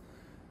possible,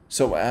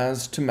 so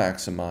as to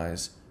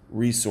maximize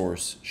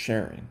resource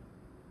sharing.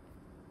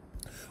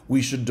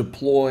 We should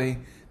deploy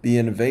the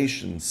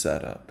innovation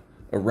setup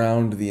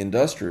around the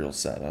industrial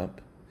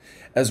setup,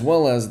 as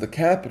well as the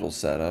capital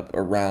setup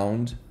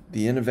around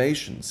the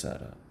innovation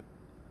setup.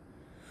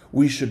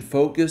 We should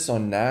focus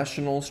on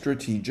national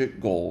strategic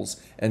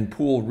goals and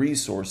pool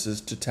resources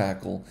to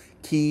tackle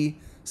key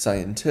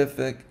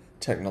scientific,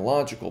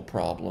 technological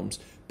problems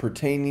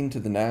pertaining to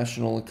the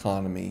national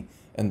economy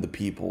and the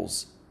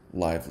people's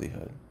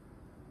livelihood.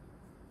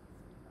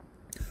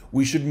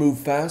 We should move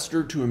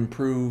faster to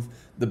improve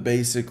the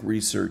basic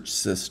research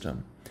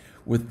system,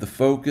 with the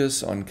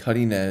focus on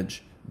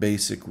cutting-edge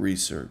basic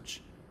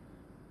research,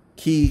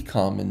 key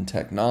common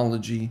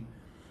technology,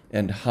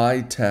 and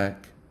high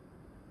tech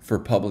for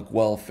public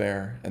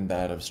welfare and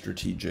that of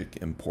strategic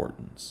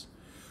importance.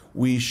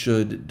 We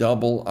should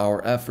double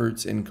our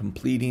efforts in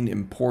completing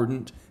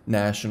important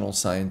national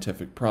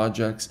scientific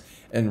projects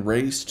and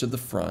race to the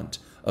front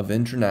of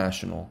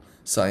international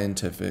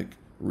scientific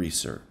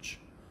research.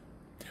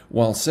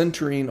 While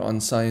centering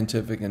on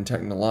scientific and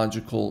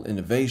technological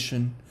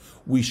innovation,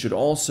 we should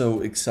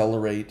also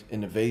accelerate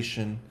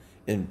innovation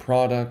in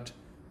product,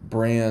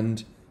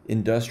 brand,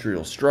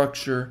 industrial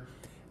structure,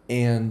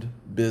 and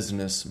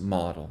business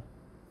model.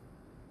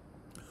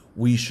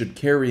 We should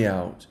carry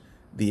out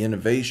the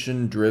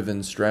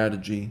innovation-driven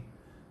strategy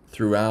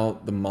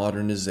throughout the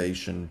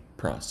modernization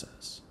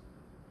process,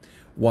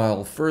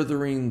 while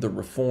furthering the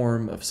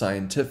reform of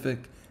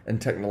scientific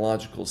and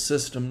technological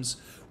systems.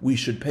 We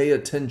should pay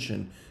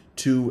attention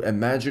to a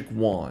magic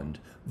wand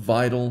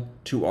vital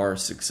to our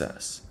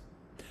success: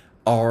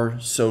 our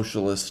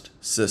socialist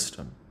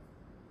system.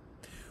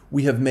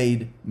 We have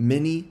made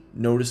many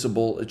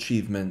noticeable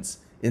achievements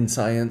in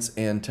science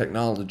and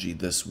technology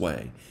this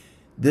way.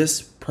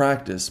 This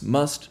practice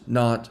must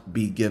not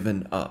be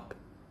given up.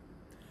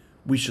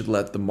 We should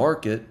let the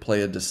market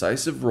play a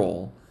decisive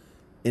role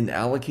in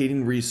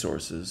allocating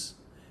resources,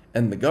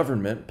 and the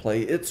government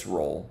play its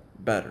role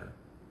better.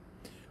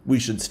 We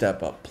should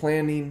step up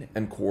planning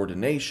and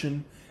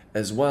coordination,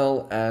 as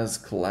well as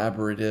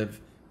collaborative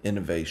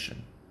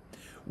innovation.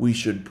 We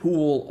should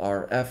pool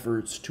our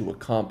efforts to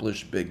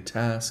accomplish big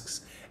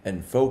tasks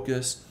and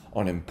focus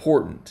on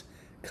important,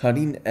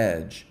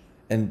 cutting-edge,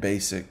 and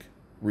basic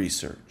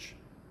research.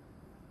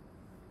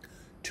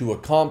 To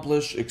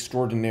accomplish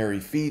extraordinary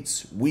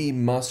feats, we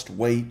must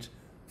wait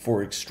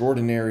for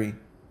extraordinary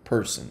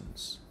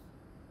persons.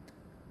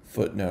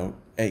 Footnote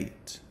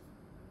 8.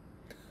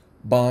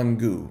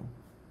 Bangu,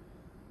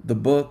 the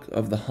book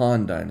of the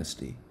Han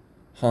Dynasty,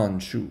 Han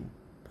Shu,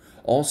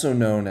 also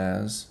known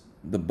as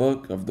the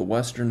Book of the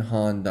Western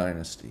Han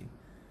Dynasty,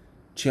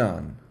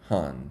 Qian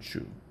Han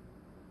Shu.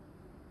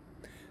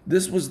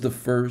 This was the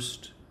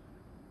first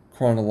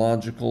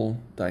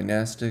chronological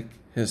dynastic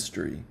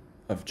history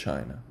of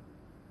China.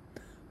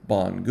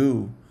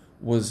 Bangu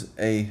was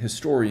a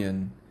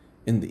historian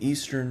in the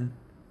Eastern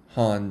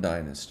Han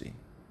Dynasty,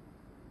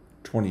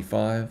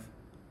 25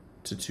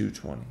 to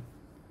 220.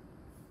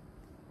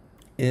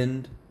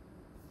 End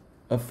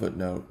of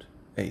footnote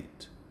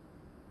 8.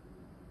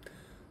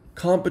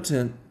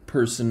 Competent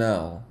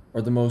personnel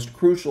are the most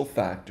crucial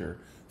factor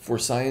for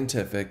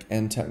scientific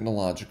and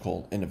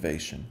technological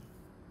innovation.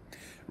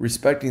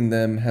 Respecting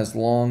them has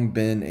long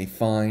been a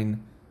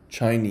fine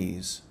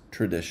Chinese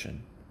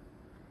tradition.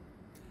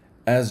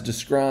 As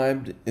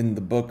described in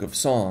the Book of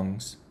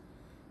Songs,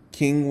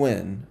 King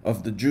Wen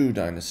of the Zhou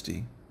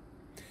dynasty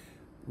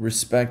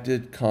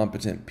respected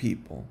competent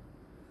people,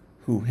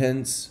 who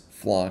hence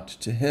flocked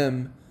to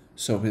him,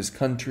 so his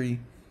country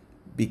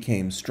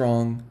became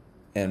strong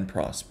and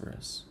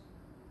prosperous.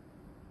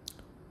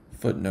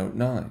 Footnote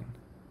 9.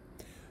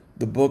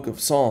 The Book of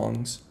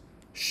Songs,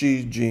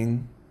 Xi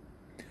Jinping,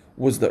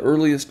 was the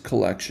earliest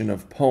collection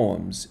of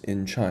poems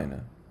in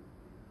China.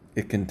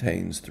 It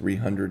contains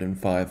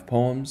 305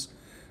 poems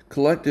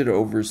collected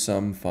over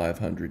some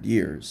 500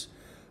 years,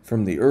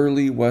 from the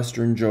early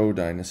Western Zhou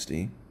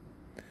dynasty,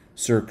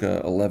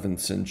 circa 11th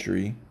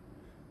century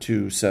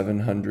to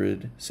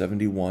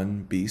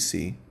 771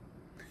 BC,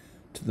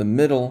 to the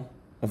middle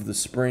of the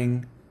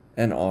spring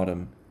and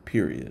autumn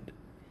period,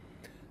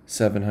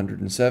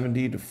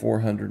 770 to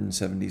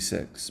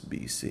 476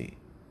 BC.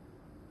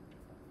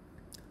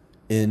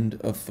 End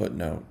of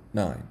footnote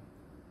 9.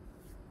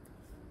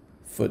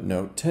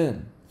 Footnote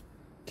 10.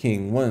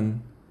 King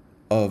Wen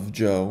of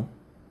Zhou,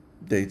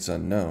 dates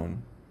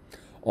unknown,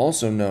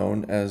 also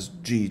known as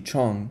Ji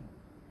Chong,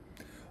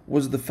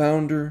 was the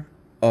founder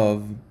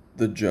of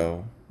the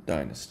Zhou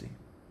dynasty.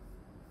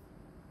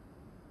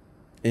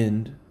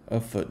 End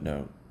of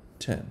footnote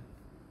 10.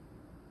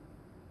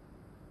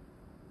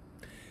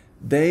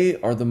 They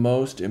are the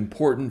most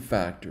important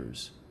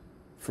factors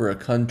for a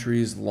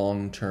country's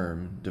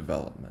long-term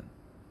development.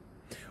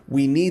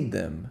 We need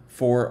them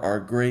for our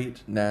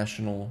great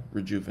national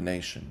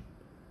rejuvenation.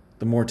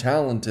 The more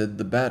talented,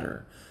 the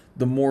better.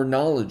 The more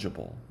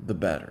knowledgeable, the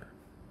better.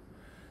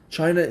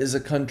 China is a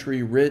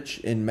country rich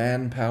in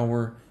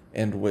manpower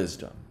and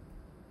wisdom.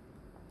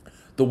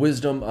 The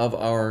wisdom of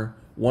our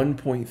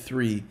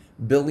 1.3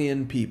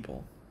 billion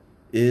people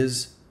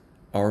is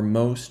our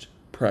most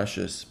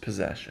precious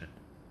possession.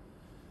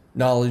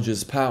 Knowledge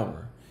is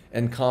power,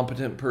 and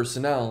competent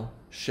personnel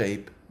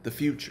shape the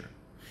future.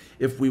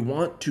 If we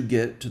want to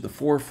get to the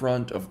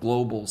forefront of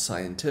global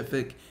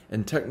scientific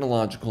and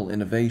technological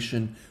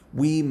innovation,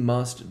 we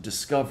must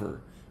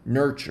discover,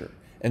 nurture,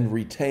 and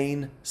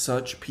retain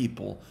such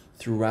people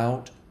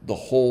throughout the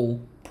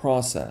whole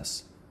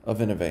process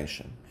of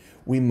innovation.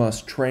 We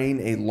must train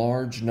a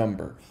large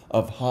number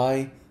of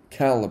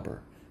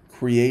high-caliber,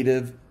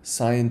 creative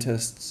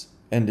scientists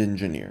and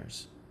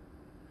engineers.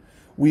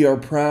 We are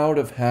proud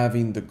of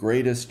having the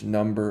greatest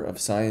number of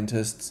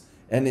scientists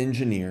and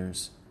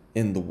engineers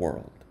in the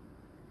world.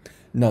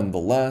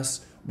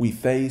 Nonetheless, we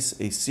face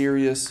a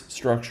serious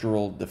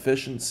structural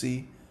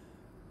deficiency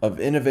of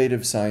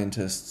innovative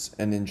scientists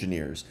and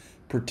engineers,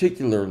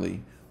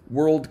 particularly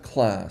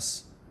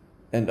world-class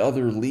and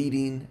other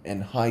leading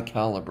and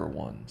high-caliber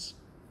ones.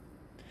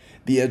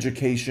 The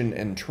education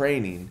and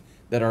training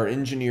that our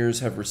engineers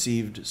have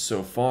received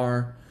so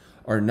far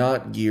are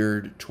not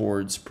geared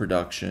towards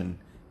production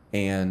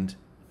and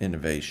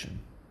innovation.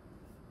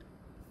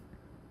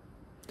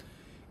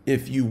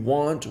 If you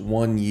want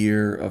 1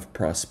 year of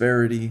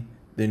prosperity,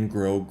 then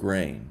grow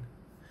grain.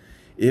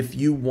 If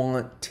you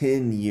want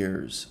 10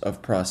 years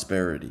of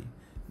prosperity,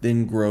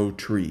 then grow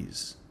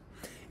trees.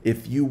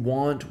 If you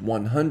want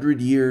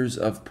 100 years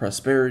of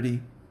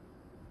prosperity,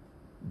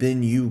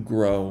 then you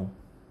grow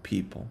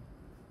people.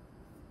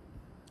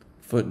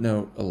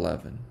 Footnote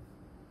 11.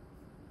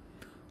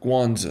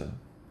 Guanzi.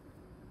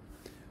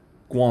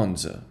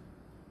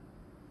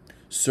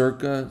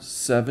 Circa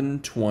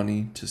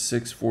 720 to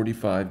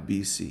 645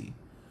 BC,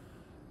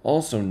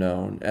 also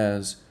known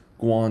as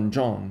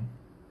Guanzhong,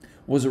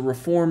 was a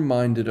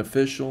reform-minded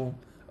official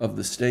of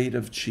the state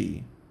of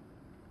Qi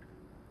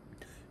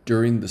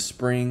during the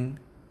spring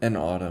and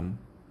autumn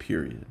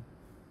period.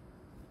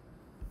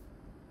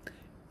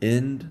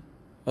 End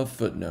of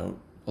footnote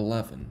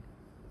 11.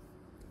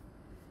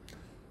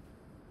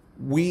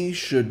 We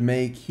should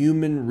make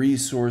human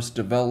resource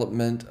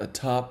development a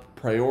top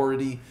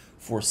priority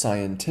for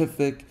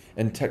scientific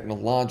and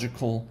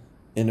technological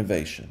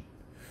innovation.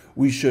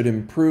 We should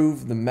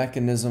improve the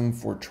mechanism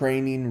for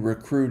training,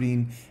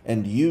 recruiting,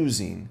 and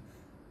using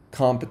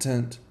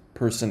competent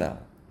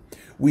personnel.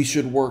 We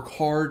should work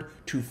hard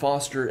to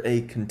foster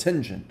a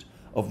contingent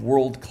of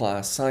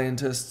world-class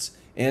scientists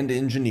and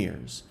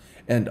engineers,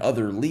 and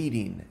other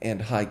leading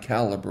and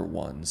high-caliber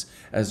ones,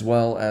 as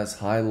well as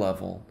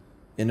high-level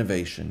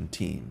innovation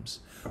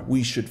teams.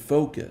 We should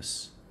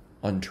focus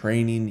on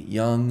training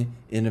young,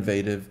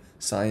 innovative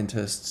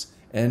scientists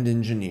and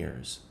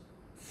engineers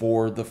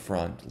for the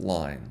front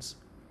lines.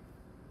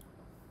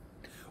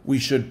 We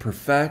should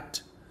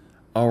perfect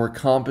our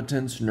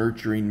competence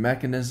nurturing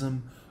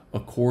mechanism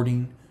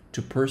according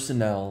to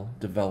personnel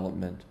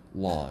development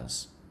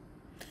laws.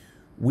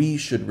 We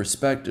should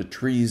respect a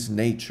tree's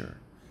nature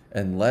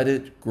and let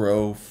it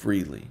grow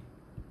freely.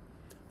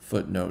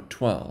 Footnote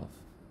 12.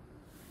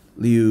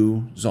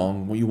 Liu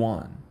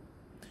Zongyuan,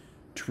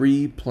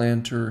 Tree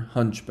Planter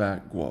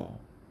Hunchback Guo.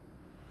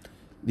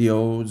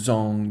 Liu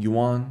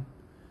Zongyuan,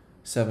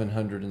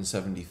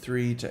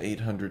 773 to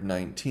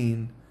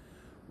 819,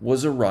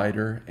 was a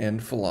writer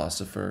and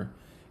philosopher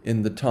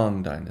in the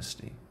Tang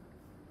Dynasty,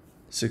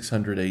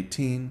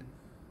 618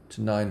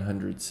 to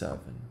 907.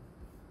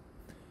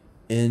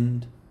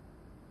 End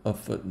of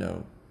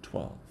footnote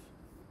 12.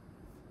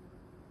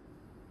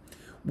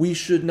 We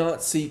should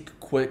not seek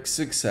quick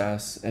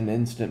success and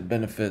instant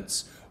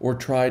benefits or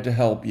try to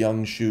help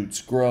young shoots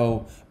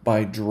grow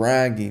by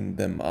dragging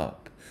them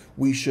up.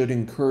 We should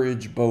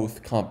encourage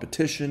both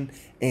competition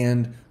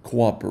and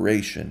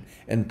cooperation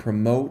and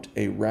promote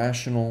a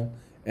rational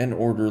and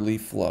orderly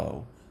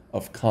flow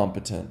of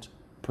competent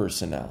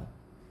personnel.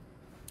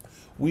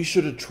 We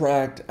should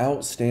attract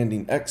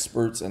outstanding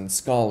experts and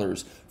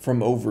scholars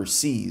from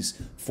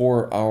overseas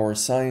for our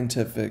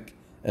scientific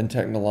and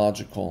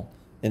technological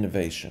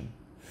innovation.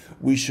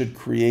 We should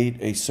create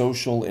a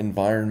social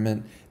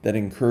environment that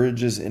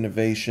encourages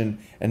innovation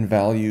and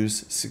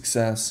values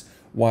success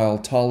while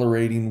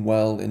tolerating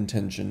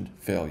well-intentioned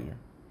failure.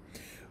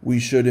 We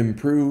should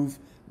improve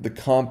the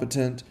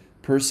competent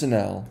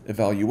personnel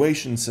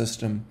evaluation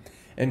system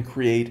and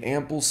create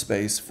ample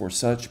space for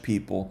such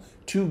people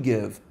to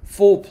give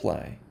full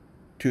play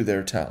to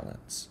their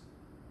talents.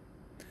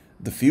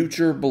 The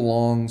future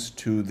belongs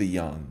to the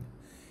young.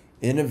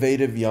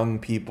 Innovative young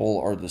people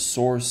are the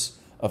source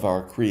of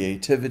our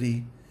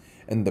creativity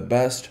and the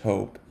best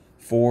hope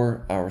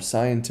for our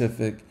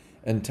scientific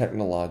and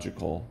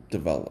technological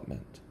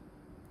development.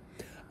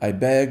 I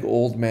beg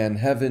Old Man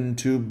Heaven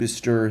to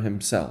bestir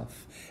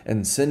himself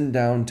and send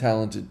down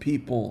talented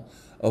people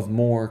of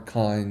more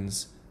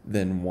kinds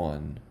than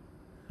one.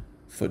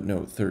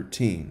 Footnote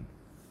 13.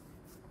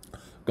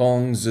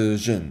 Gong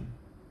Zizhen,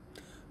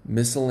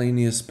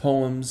 Miscellaneous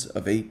Poems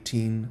of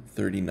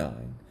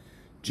 1839.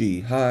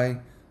 Ji Hai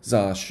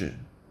Za Shi.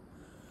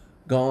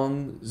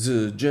 Gong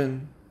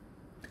Zizhen,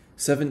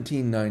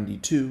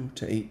 1792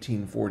 to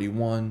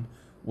 1841,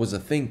 was a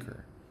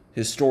thinker,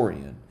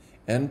 historian,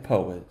 and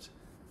poet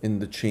in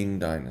the Qing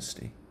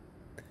Dynasty,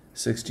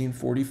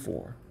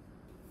 1644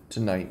 to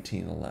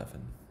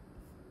 1911.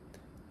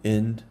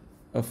 End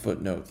of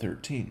footnote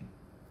 13.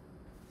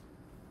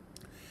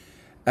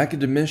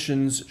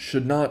 Academicians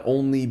should not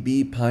only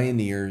be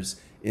pioneers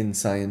in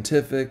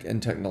scientific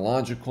and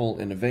technological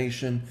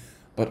innovation,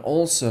 but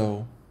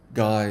also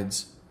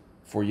guides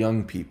for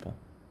young people.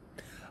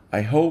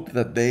 I hope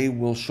that they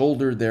will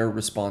shoulder their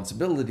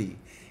responsibility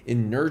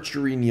in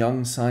nurturing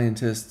young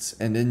scientists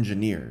and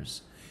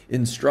engineers,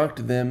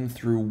 instruct them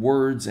through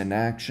words and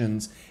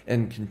actions,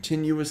 and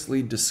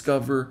continuously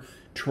discover,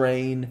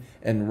 train,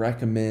 and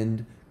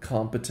recommend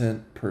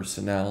competent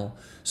personnel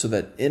so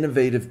that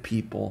innovative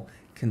people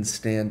can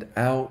stand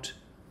out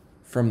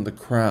from the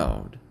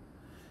crowd.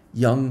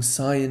 Young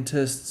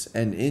scientists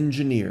and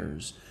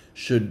engineers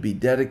should be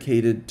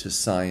dedicated to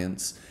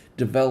science,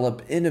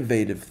 develop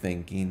innovative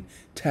thinking,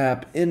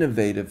 tap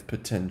innovative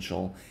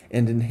potential,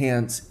 and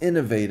enhance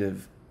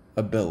innovative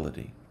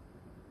ability.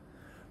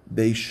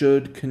 They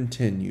should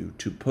continue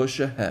to push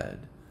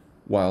ahead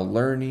while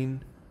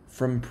learning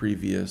from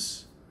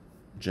previous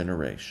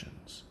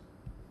generations.